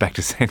Cooney, I suspect,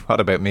 is saying, what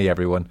about me,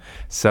 everyone?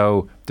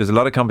 So there's a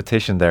lot of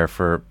competition there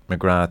for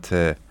McGrath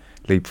to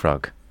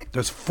leapfrog.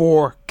 There's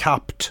 4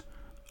 capped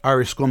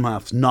Irish scrum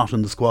halves not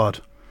in the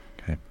squad.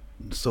 Okay.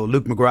 So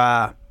Luke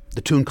McGrath,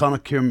 the two in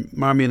Connacht, Kieran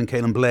Marmion and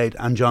Caelan Blade,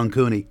 and John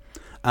Cooney.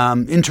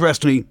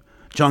 Interestingly,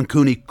 John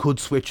Cooney could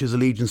switch his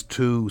allegiance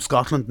to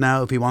Scotland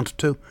now if he wanted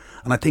to.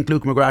 And I think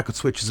Luke McGrath could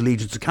switch his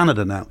allegiance to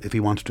Canada now if he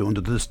wanted to,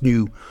 under this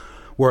new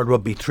World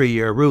Rugby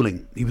 3-year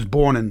ruling. He was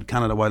born in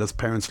Canada while his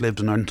parents lived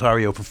in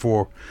Ontario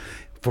for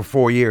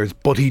 4 years,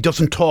 but he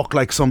doesn't talk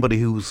like somebody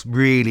who's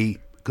really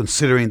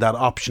considering that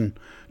option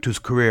to his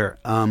career.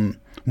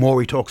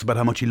 Maury talks about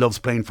how much he loves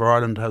playing for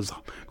Ireland, has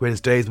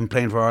greatest days been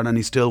playing for Ireland, and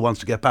he still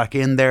wants to get back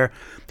in there.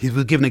 He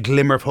was given a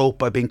glimmer of hope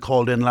by being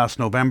called in last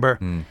November.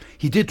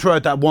 He did try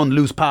out that one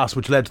loose pass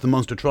which led to the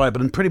Munster try,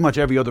 but in pretty much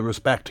every other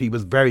respect he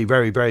was very,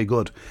 very, very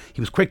good.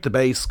 He was quick to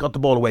base, got the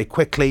ball away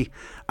quickly,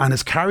 and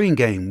his carrying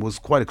game was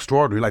quite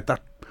extraordinary. Like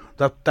that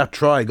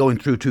try going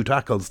through 2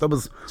 tackles, that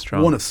was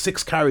strong. One of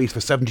 6 carries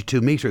for 72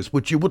 metres,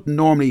 which you wouldn't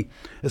normally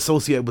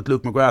associate with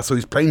Luke McGrath. So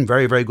he's playing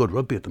very, very good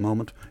rugby at the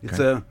moment.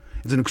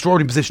 It's an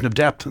extraordinary position of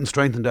depth and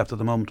strength and depth at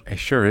the moment. It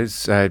sure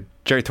is.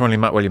 Jerry Thornley,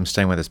 Matt Williams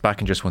staying with us. Back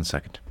in just 1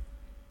 second.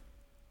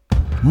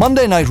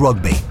 Monday Night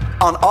Rugby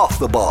on Off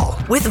the Ball.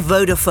 With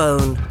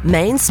Vodafone,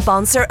 main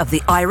sponsor of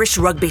the Irish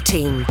rugby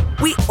team.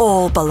 We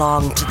all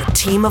belong to the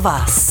team of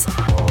us.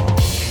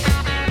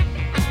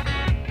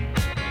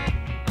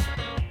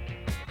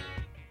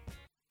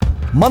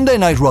 Monday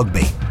Night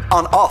Rugby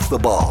on Off the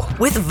Ball.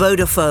 With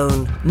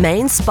Vodafone,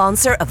 main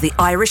sponsor of the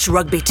Irish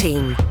rugby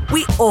team.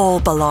 We all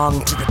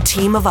belong to the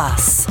team of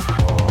us.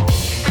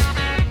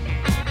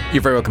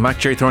 You're very welcome back.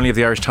 Jerry Thornley of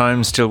the Irish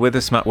Times still with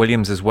us. Matt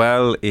Williams as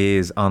well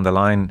is on the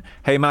line.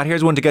 Hey Matt,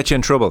 here's one to get you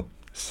in trouble.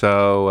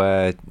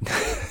 So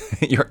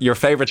your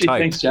favourite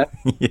type. Thanks, Jack.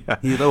 Yeah.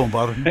 You don't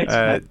bother.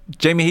 Thanks,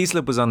 Jamie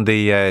Heaslip was on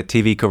the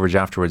TV coverage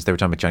afterwards. They were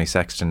talking about Johnny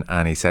Sexton,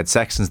 and he said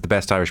Sexton's the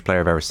best Irish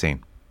player I've ever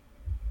seen.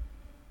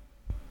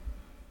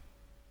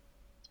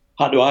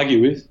 Hard to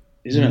argue with,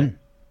 isn't it?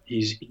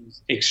 He's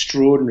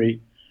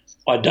extraordinary.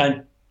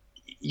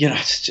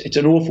 It's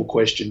an awful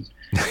question.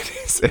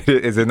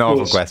 It's an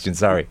awful question,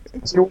 sorry.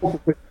 It's an awful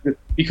question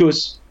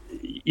because,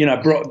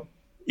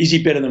 is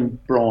he better than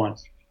Brian?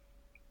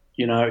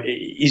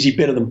 Is he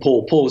better than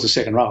Paul? Paul was a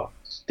second rower.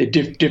 They're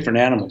different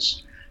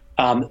animals.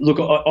 Look,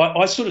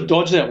 I sort of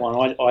dodged that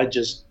one. I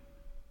just...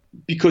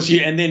 Because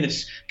and then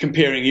it's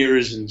comparing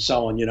eras and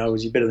so on.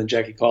 Is he better than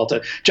Jackie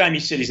Coulter? Jamie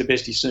said he's the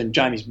best he's seen.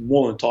 Jamie's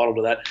more than entitled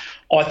to that.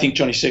 I think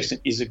Johnny Sexton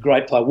is a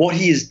great player. What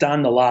he has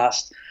done the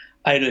last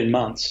 18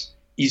 months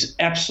is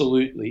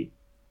absolutely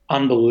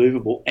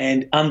unbelievable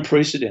and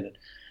unprecedented,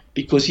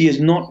 because he has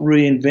not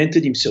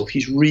reinvented himself.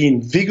 He's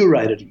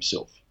reinvigorated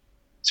himself.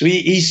 So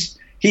he's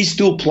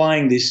still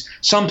playing this.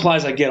 Some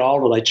players, they get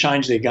older, they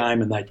change their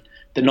game and they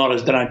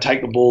don't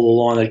take the ball to the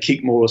line, they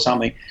kick more or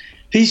something.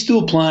 He's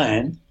still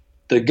playing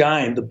the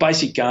game, the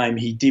basic game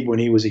he did when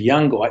he was a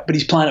young guy, but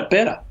he's playing it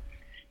better.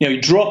 He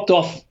dropped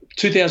off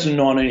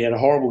 2019, he had a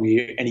horrible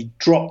year, and he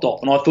dropped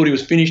off. And I thought he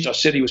was finished. I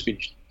said he was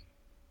finished.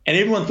 And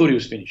everyone thought he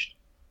was finished.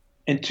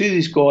 And to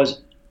this guy's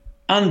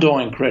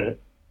undying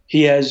credit,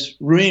 he has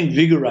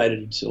reinvigorated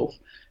himself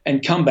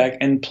and come back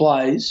and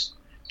plays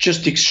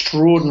just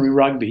extraordinary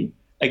rugby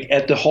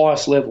at the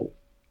highest level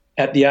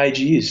at the age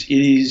he is.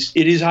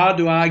 It is hard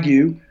to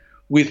argue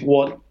with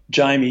what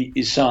Jamie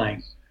is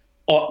saying.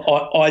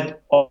 For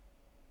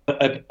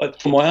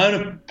my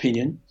own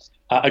opinion,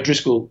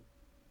 O'Driscoll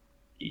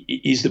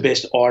is the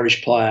best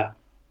Irish player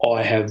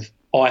I have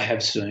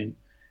seen,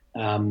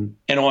 and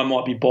I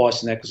might be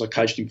biased in that because I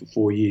coached him for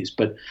 4 years.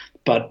 But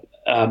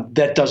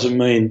that doesn't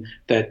mean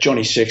that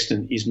Johnny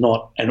Sexton is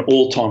not an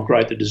all-time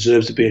great that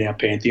deserves to be in our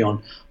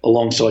pantheon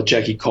alongside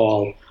Jackie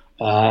Kyle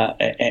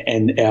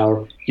and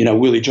our,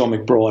 Willie John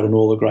McBride and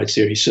all the greats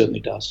there. He certainly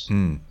does.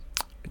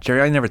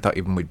 Jerry, I never thought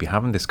even we'd be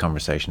having this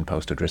conversation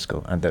post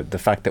O'Driscoll, and the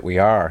fact that we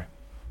are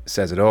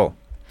says it all.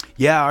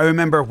 Yeah, I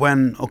remember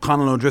when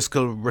O'Connell and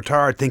O'Driscoll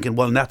retired thinking,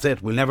 well, that's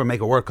it. We'll never make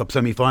a World Cup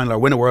semi-final or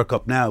win a World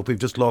Cup now. We've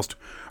just lost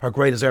our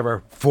greatest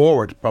ever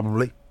forward,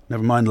 probably.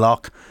 Never mind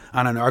lock.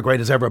 And our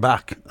greatest ever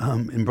back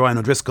in Brian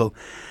O'Driscoll.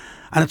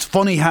 And it's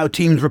funny how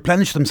teams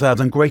replenish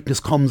themselves and greatness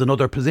comes in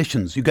other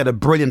positions. You get a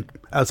brilliant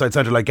outside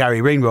centre like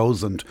Gary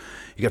Ringrose, and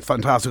you get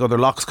fantastic other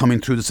locks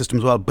coming through the system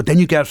as well. But then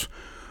you get,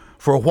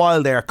 for a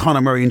while there, Conor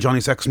Murray and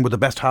Johnny Sexton were the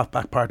best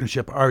half-back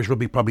partnership Irish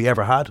rugby probably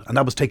ever had. And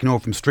that was taken over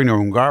from Stringer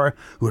Ungara,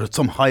 who had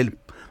some high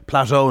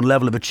plateau and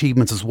level of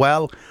achievements as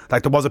well.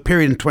 Like, there was a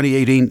period in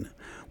 2018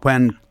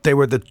 when they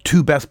were the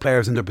two best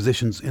players in their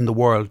positions in the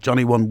world.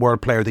 Johnny won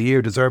World Player of the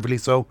Year, deservedly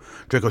so.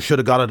 Draco should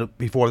have got it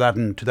before that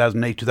in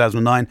 2008,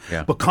 2009.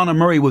 Yeah. But Conor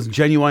Murray was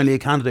genuinely a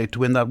candidate to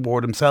win that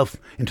award himself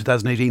in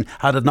 2018,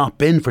 had it not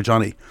been for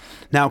Johnny.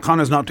 Now,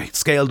 Conor's not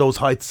scaled those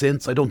heights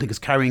since. I don't think his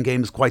carrying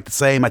game is quite the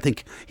same. I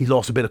think he's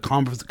lost a bit of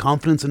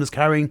confidence in his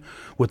carrying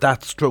with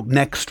that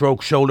neck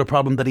stroke shoulder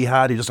problem that he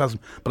had. He just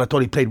hasn't. But I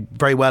thought he played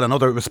very well in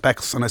other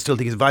respects, and I still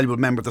think he's a valuable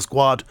member of the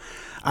squad.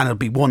 And it'll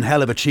be one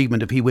hell of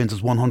achievement if he wins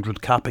his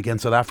 100th cap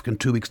against South Africa in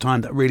 2 weeks'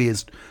 time. That really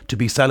is to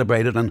be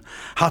celebrated. And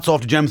hats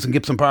off to Jemison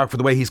Gibson Park for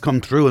the way he's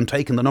come through and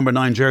taken the number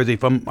 9 jersey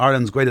from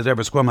Ireland's greatest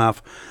ever scrum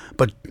half.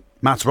 But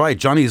Matt's right,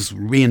 Johnny's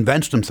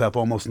reinvented himself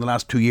almost in the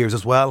last 2 years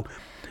as well.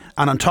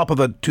 And on top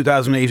of a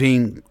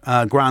 2018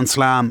 Grand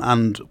Slam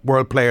and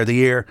World Player of the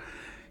Year,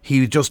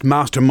 he just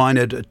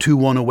masterminded a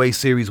 2-1 away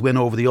series win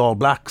over the All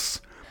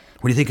Blacks.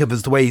 When you think of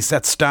the way he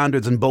sets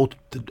standards in both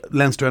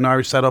Leinster and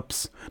Irish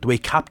setups, the way he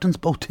captains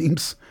both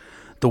teams,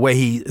 the way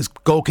his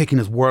goal kicking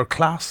is world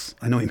class.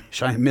 I know he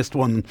missed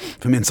one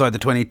from inside the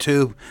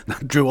 22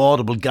 that drew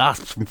audible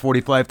gasps from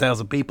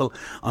 45,000 people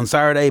on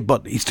Saturday,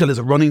 but he still is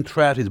a running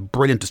threat. He's a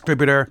brilliant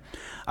distributor.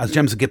 As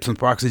Jemison Gibson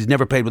Park says, he's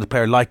never played with a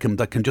player like him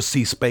that can just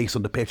see space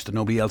on the pitch that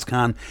nobody else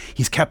can.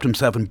 He's kept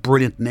himself in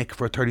brilliant nick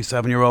for a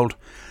 37-year-old.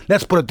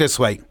 Let's put it this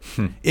way.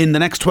 In the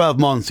next 12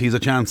 months, he's a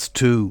chance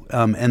to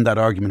end that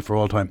argument for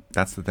all time.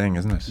 That's the thing,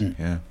 isn't it?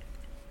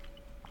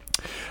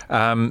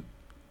 Yeah.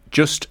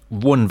 Just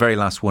one very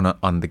last one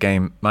on the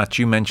game. Matt,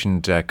 you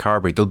mentioned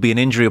Carbery. There'll be an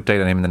injury update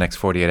on him in the next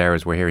 48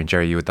 hours. We're hearing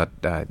Jerry, you with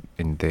that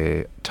in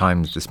the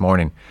Times this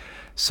morning.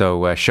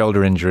 So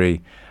shoulder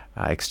injury,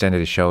 extended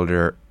his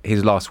shoulder.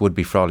 His loss would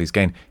be Frawley's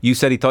gain. You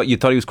said you thought he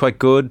was quite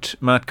good,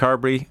 Matt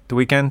Carbery, the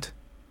weekend?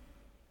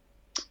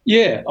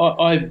 Yeah,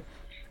 I've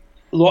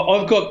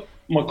got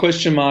my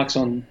question marks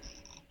on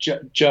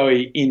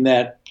Joey in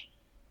that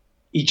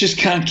he just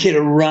can't get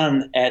a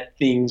run at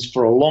things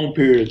for a long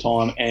period of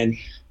time and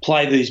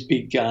play these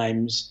big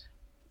games,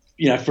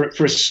 for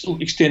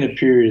an extended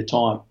period of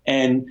time.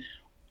 And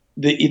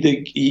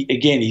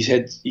he's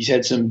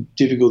had some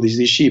difficulties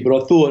this year.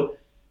 But I thought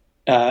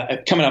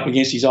coming up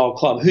against his old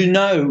club, who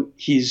know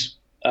his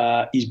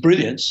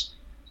brilliance,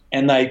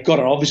 and they got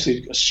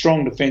obviously a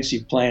strong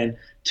defensive plan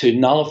to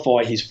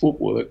nullify his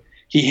footwork.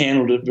 He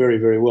handled it very,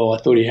 very well. I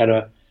thought he had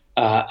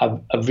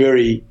a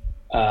very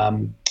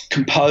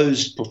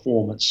composed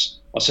performance,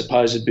 I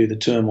suppose would be the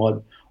term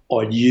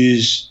I'd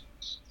use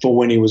for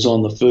when he was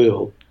on the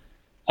field.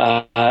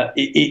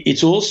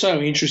 It's also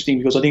interesting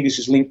because I think this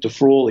is linked to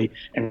Frawley,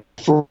 and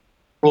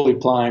Frawley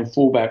playing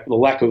fullback, the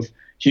lack of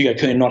Hugo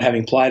Keane not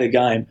having played a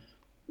game.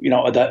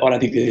 I don't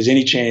think there's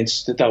any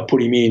chance that they'll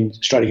put him in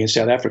straight against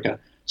South Africa.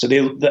 So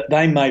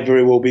they may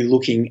very well be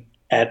looking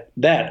at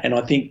that. And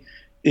I think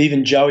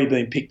even Joey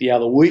being picked the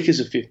other week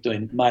as a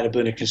 15 may have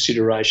been a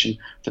consideration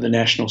for the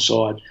national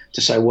side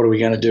to say, what are we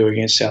going to do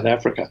against South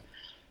Africa?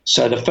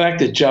 So the fact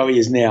that Joey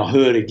is now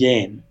hurt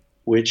again,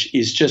 which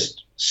is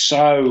just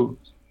so,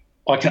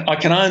 I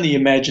can only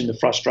imagine the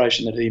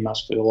frustration that he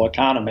must feel. I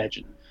can't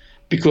imagine,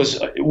 because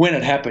when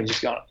it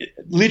happens,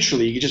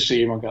 literally you can just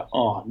see everyone go,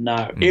 oh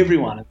no,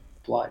 everyone in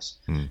the place,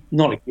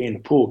 not again,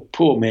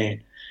 poor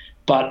man.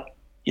 But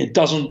it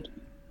doesn't,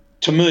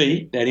 to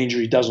me, that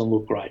injury doesn't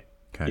look great.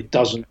 Okay. It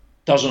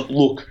doesn't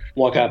look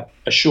like a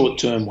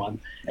short-term one,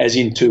 as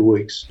in 2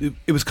 weeks.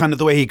 It was kind of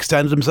the way he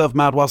extended himself,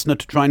 Matt, wasn't it,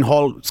 to try and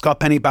haul Scott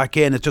Penny back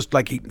in. It's just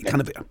like he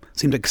kind of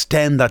seemed to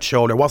extend that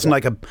shoulder. It wasn't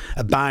like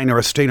a bang or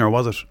a stinger,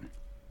 was it?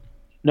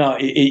 No,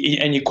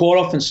 and you quite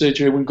often see it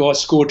when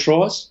guys score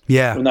tries,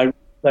 when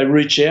they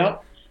reach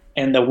out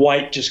and the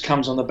weight just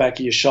comes on the back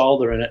of your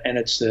shoulder, and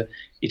it's the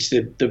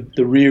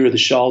rear of the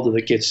shoulder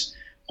that gets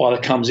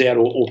either comes out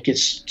or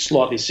gets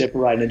slightly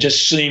separated. It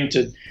just seemed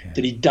that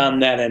he'd done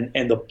that,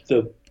 and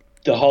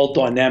the whole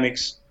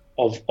dynamics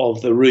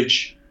of the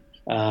reach.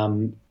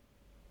 I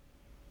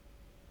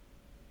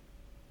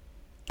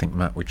think,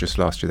 Matt, we just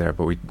lost you there,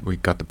 but we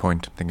got the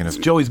point. It's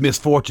Joey's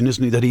misfortune,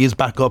 isn't he, that he is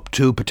back up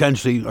to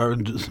potentially, or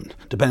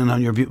depending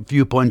on your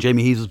viewpoint,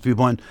 Jamie Heasl's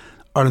viewpoint,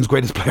 Ireland's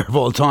greatest player of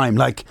all time.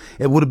 Like,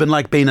 it would have been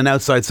like being an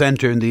outside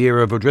centre in the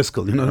era of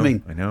O'Driscoll. You know what I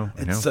mean? I know.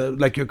 It's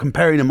like you're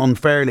comparing him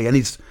unfairly, and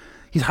he's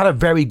he's had a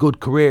very good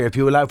career if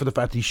you allow for the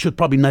fact that he should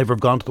probably never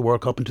have gone to the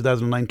World Cup in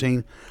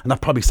 2019, and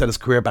that probably set his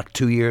career back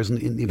 2 years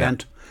in the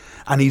event.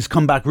 And he's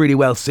come back really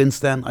well since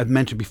then. I've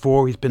mentioned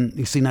before,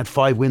 he's had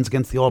 5 wins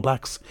against the All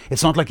Blacks.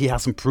 It's not like he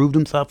hasn't proved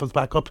himself as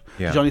backup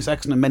to Johnny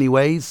Sexton in many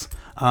ways.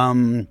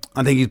 I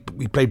think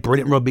he played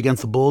brilliant rugby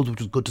against the Bulls, which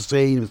was good to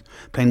see. He was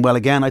playing well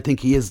again. I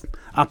think he is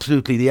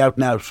absolutely the out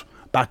and out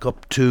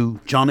backup to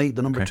Johnny,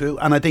 the number 2,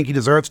 and I think he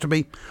deserves to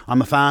be.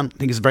 I'm a fan. I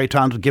think he's a very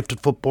talented, gifted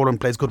footballer and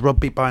plays good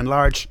rugby by and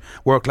large,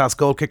 world-class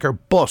goal kicker.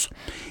 But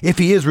if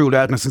he is ruled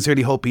out, and I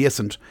sincerely hope he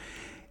isn't,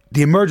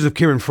 the emergence of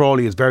Kieran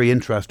Frawley is very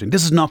interesting.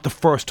 This is not the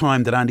first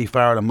time that Andy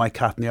Farrell and Mike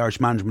Catt and the Irish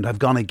management have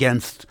gone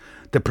against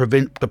the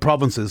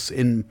provinces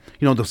in,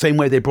 the same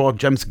way they brought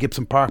James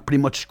Gibson Park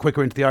pretty much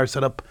quicker into the Irish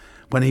setup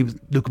when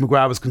Luke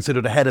McGrath was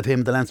considered ahead of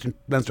him, the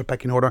Leinster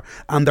pecking order.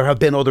 And there have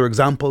been other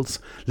examples.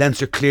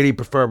 Leinster clearly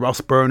prefer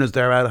Ross Byrne as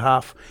their out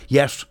half,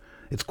 yet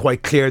it's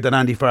quite clear that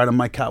Andy Farrell and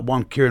Mike Catt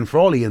want Kieran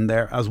Frawley in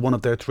there as one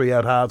of their 3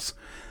 out halves.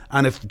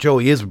 And if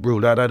Joey is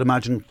ruled out, I'd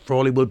imagine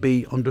Frawley would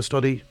be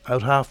understudy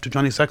out half to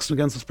Johnny Sexton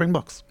against the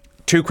Springboks.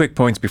 2 quick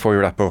points before we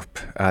wrap up.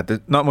 There's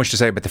not much to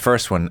say about the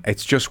first one.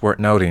 It's just worth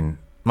noting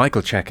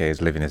Michael Cheque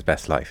is living his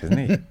best life, isn't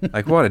he?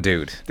 Like, what a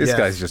dude. This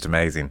guy's just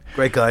amazing.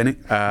 Great guy, isn't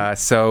he?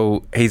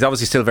 So he's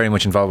obviously still very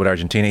much involved with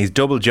Argentina. He's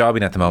double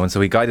jobbing at the moment.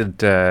 So he guided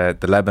the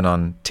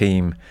Lebanon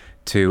team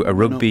to a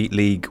Rugby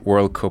League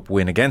World Cup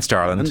win against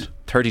Ireland,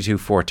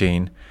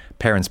 32-14.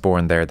 Parents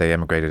born there, they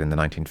emigrated in the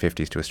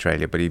 1950s to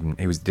Australia, but even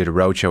he did a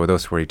roadshow with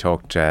us where he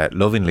talked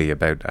lovingly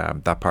about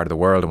that part of the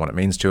world and what it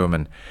means to him.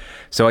 And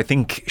so I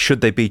think,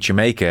 should they beat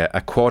Jamaica,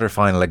 a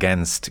quarter-final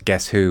against,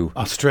 guess who?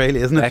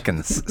 Australia, isn't it?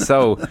 Seconds.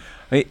 So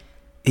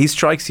he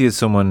strikes you as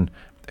someone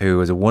who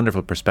has a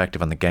wonderful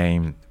perspective on the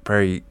game,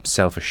 very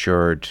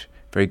self-assured,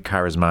 very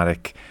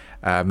charismatic,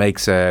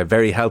 makes a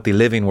very healthy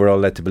living, we're all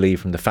led to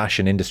believe, from the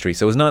fashion industry.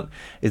 So is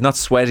not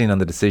sweating on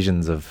the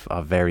decisions of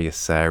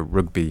various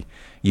rugby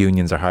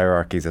unions or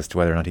hierarchies as to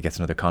whether or not he gets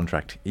another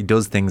contract. He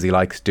does things he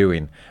likes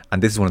doing,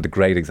 and this is one of the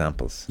great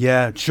examples.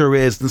 Yeah, it sure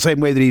is. The same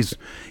way that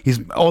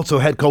he's also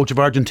head coach of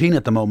Argentina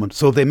at the moment.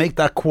 So if they make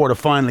that quarter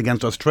final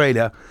against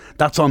Australia,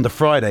 that's on the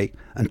Friday,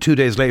 and 2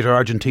 days later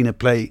Argentina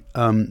play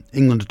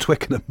England at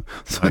Twickenham.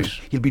 So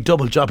he'll be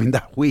double jobbing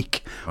that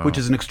week, which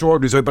is an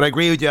extraordinary result. But I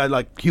agree with you,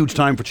 like, huge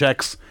time for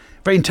Czechs.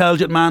 Very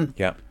intelligent man.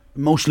 Yeah.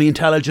 Emotionally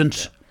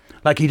intelligent.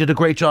 Like, he did a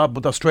great job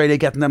with Australia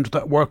getting them to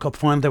that World Cup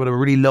final. They were a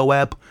really low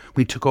ebb.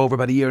 We took over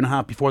about a year and a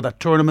half before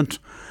that tournament.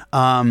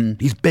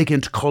 He's big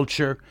into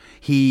culture.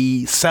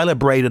 He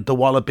celebrated the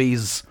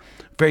Wallabies'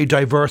 very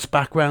diverse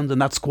background in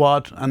that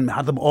squad and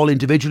had them all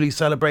individually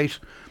celebrate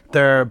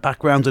their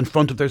backgrounds in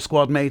front of their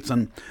squad mates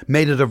and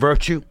made it a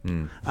virtue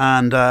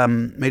and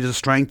made it a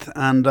strength.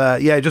 And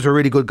just a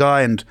really good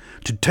guy. And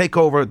to take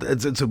over,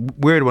 it's a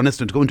weird one,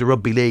 isn't it, to go into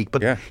rugby league.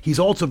 But he's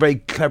also very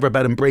clever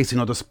about embracing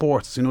other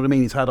sports. You know what I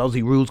mean? He's had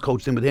Aussie rules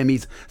coached in with him.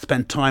 He's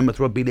spent time with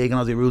rugby league and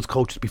Aussie rules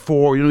coaches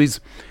before. You know, he's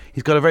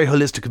got a very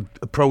holistic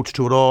approach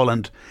to it all.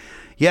 And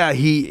yeah,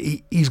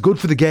 he's good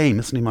for the game,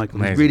 isn't he, Michael?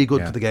 Amazing. He's really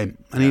good for the game.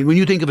 And when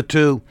you think of it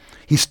too,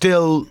 he's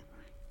still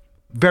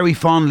very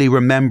fondly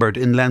remembered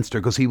in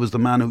Leinster because he was the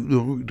man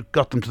who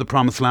got them to the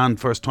promised land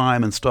first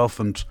time and stuff,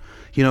 and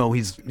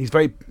he's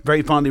very,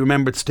 very fondly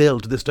remembered still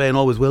to this day and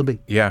always will be.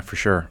 Yeah, for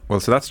sure. Well,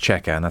 so that's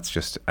Cheque, and that's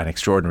just an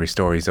extraordinary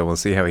story, so we'll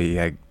see how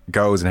he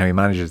goes and how he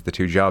manages the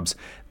 2 jobs.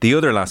 The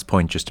other last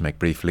point, just to make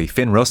briefly,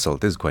 Finn Russell,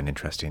 this is quite an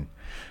interesting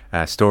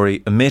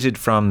story, omitted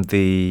from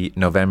the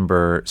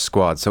November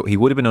squad. So he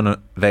would have been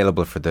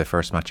unavailable for the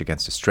first match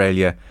against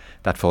Australia.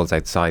 That falls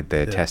outside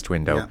the test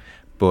window. Yeah.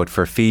 But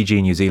for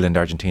Fiji, New Zealand,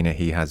 Argentina,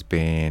 he has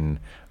been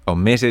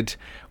omitted.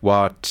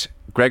 What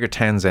Gregor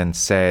Townsend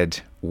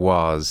said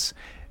was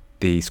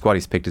the squad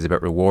he's picked is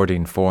about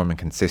rewarding form and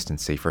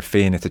consistency. For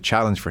Finn, it's a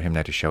challenge for him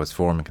now to show his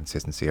form and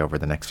consistency over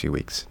the next few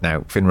weeks.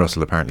 Now, Finn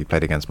Russell apparently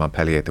played against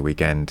Montpellier at the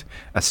weekend,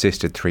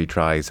 assisted 3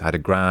 tries, had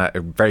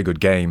a very good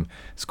game,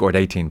 scored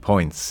 18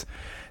 points.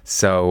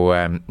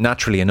 So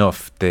naturally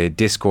enough, the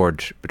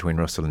discord between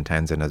Russell and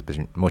Townsend has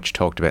been much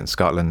talked about in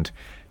Scotland.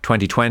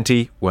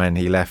 2020, when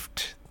he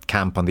left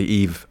camp on the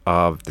eve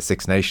of the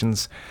Six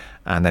Nations,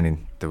 and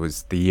then there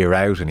was the year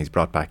out and he's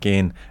brought back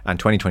in, and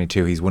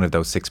 2022 he's one of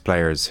those 6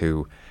 players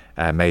who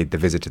made the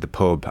visit to the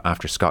pub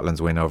after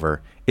Scotland's win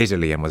over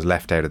Italy and was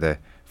left out of the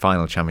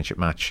final championship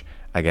match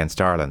against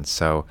Ireland.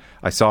 So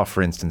I saw,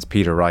 for instance,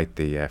 Peter Wright,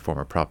 the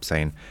former prop,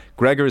 saying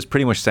Gregor is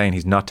pretty much saying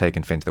he's not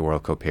taking Finn to the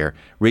World Cup here.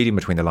 Reading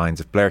between the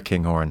lines, if Blair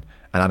Kinghorn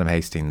and Adam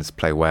Hastings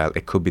play well,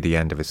 it could be the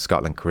end of his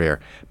Scotland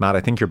career. Matt,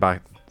 I think you're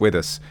back with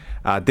us.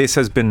 This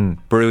has been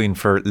brewing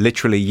for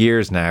literally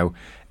years now,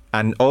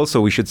 and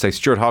also we should say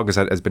Stuart Hogg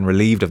has been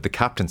relieved of the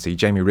captaincy.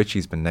 Jamie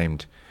Ritchie's been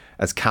named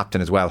as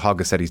captain as well. Hogg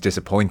has said he's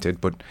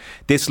disappointed, but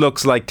this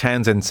looks like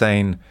Townsend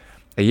saying,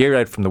 a year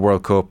out from the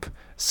World Cup,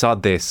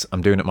 sod this,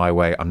 I'm doing it my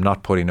way, I'm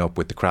not putting up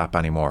with the crap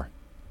anymore.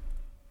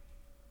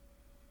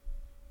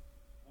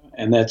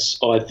 And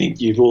I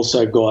think you've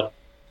also got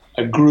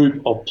a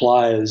group of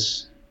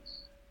players,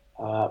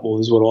 this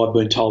is what I've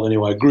been told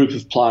anyway, a group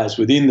of players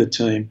within the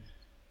team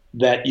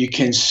that you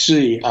can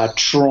see are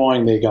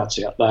trying their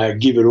guts out. They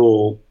give it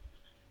all,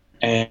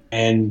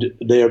 and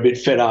they're a bit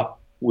fed up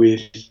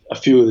with a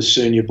few of the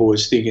senior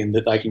boys thinking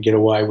that they can get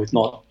away with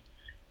not.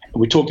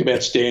 We talked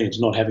about standards,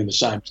 not having the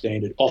same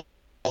standard off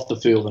the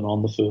field and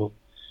on the field.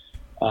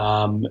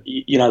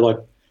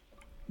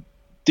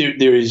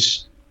 There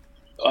is.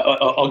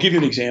 I'll give you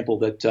an example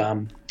that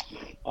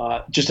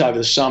just over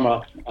the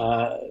summer,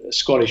 a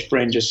Scottish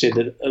friend just said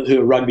that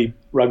a rugby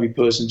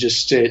person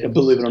just said,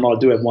 believe it or not, I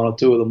do have one or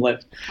two of them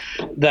left.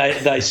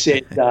 They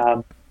said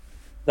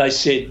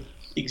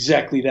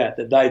exactly that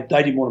they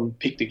didn't want them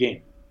picked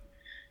again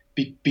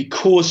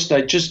because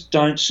they just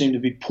don't seem to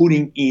be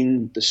putting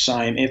in the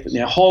same effort.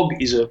 Now,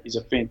 Hogg is a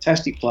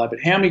fantastic player,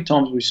 but how many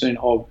times have we seen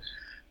Hogg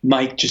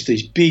make just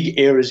these big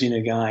errors in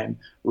a game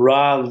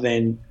rather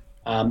than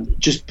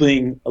just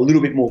being a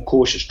little bit more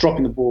cautious,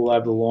 dropping the ball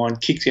over the line,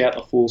 kicks out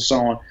the full, so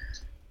on.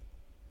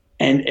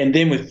 And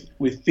then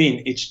with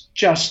Finn, it's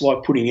just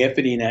like putting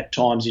effort in at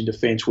times in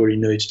defence where he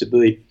needs to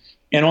be.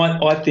 And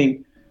I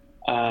think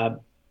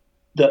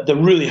the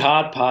really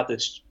hard part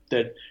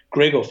that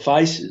Gregor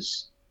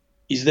faces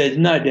is there's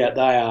no doubt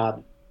they are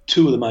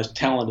two of the most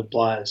talented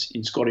players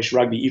in Scottish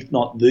rugby, if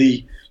not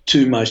the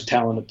two most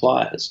talented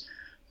players.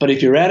 But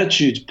if your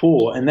attitude's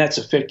poor and that's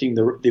affecting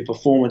the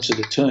performance of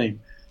the team,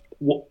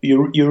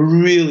 you're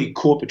really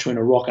caught between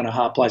a rock and a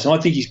hard place. And I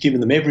think he's given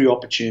them every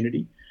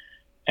opportunity,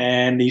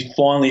 and he's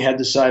finally had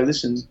to say,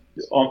 listen,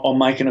 I'm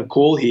making a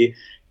call here,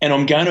 and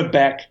I'm going to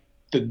back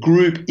the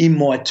group in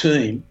my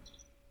team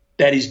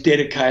that is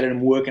dedicated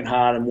and working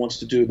hard and wants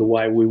to do it the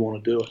way we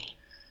want to do it.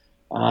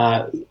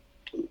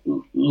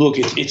 Look,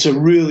 it's a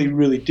really,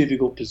 really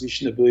difficult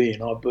position to be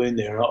in. I've been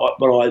there,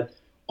 but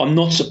I'm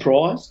not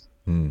surprised.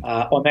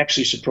 I'm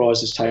actually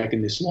surprised it's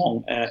taken this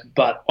long,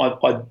 but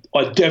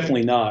I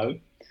definitely know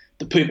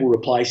the people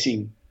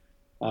replacing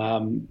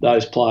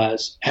those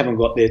players haven't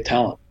got their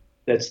talent.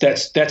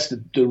 That's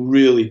the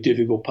really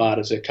difficult part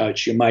as a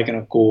coach. You're making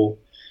a call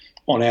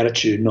on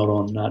attitude, not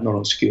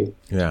on skill.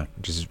 Yeah,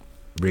 which is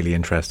really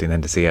interesting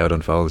then to see how it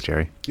unfolds,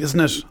 Jerry. Isn't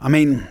it? I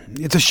mean,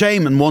 it's a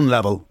shame on one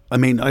level. I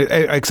mean, I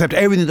accept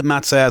everything that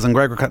Matt says, and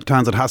Gregor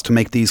Townsend has to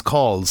make these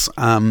calls.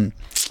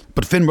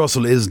 But Finn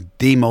Russell is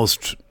the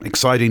most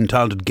exciting,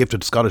 talented,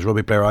 gifted Scottish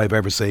rugby player I've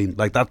ever seen.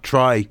 Like that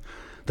try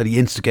that he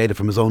instigated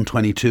from his own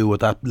 22 with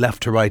that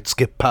left to right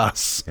skip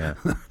pass,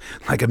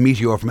 like a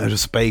meteor from outer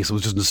space. It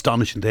was just an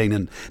astonishing thing.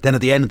 And then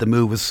at the end of the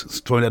move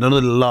was throwing out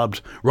another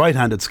lobbed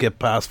right-handed skip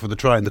pass for the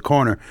try in the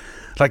corner.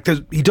 Like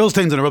he does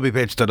things on a rugby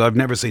pitch that I've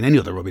never seen any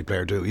other rugby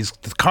player do. He's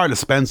the Carlos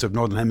Spencer of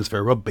Northern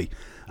Hemisphere rugby,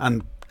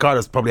 and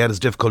Carlos probably had his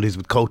difficulties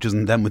with coaches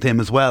and then with him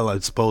as well. I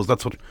suppose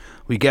that's what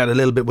we get a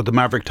little bit with the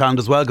Maverick talent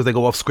as well, because they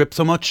go off script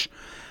so much.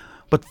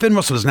 But Finn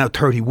Russell is now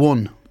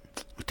 31.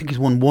 I think he's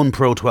won one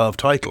Pro 12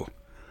 title.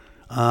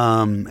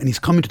 And he's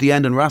coming to the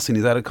end in Racing.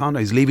 He's out of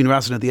contract. He's leaving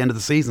Racing at the end of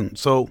the season.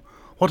 So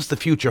what does the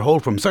future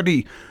hold for him?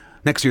 Certainly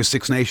next year's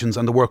Six Nations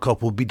and the World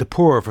Cup will be the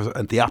poorer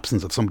for the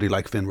absence of somebody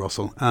like Finn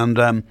Russell.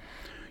 And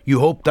you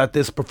hope that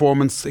this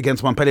performance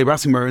against Montpellier,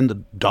 Racing were in the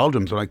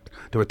doldrums.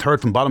 They were third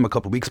from bottom a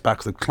couple of weeks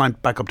back, so they've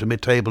climbed back up to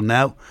mid-table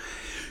now.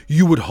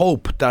 You would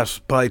hope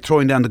that by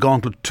throwing down the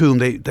gauntlet to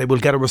him, they will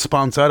get a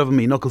response out of him.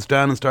 He knuckles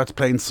down and starts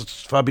playing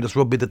such fabulous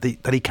rugby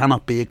that he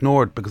cannot be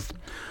ignored, because,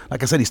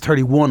 like I said, he's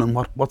 31, and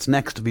what's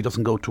next if he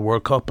doesn't go to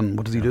World Cup, and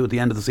what does he do at the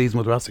end of the season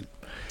with Racing?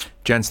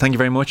 Gents, thank you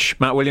very much.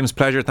 Matt Williams,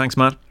 pleasure. Thanks,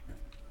 Matt.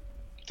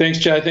 Thanks,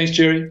 Jay. Thanks,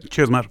 Jerry.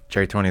 Cheers, Matt.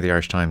 Jerry Thorney of the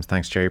Irish Times.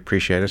 Thanks, Jerry.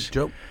 Appreciate it.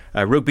 Joe.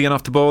 Rugby and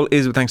Off the Ball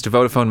is with thanks to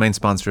Vodafone, main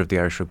sponsor of the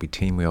Irish Rugby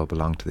team. We all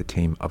belong to the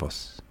team of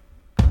us.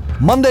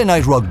 Monday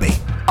Night Rugby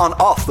on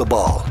Off the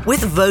Ball.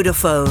 With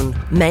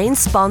Vodafone, main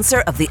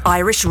sponsor of the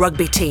Irish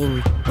Rugby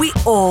team. We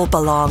all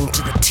belong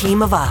to the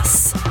team of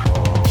us.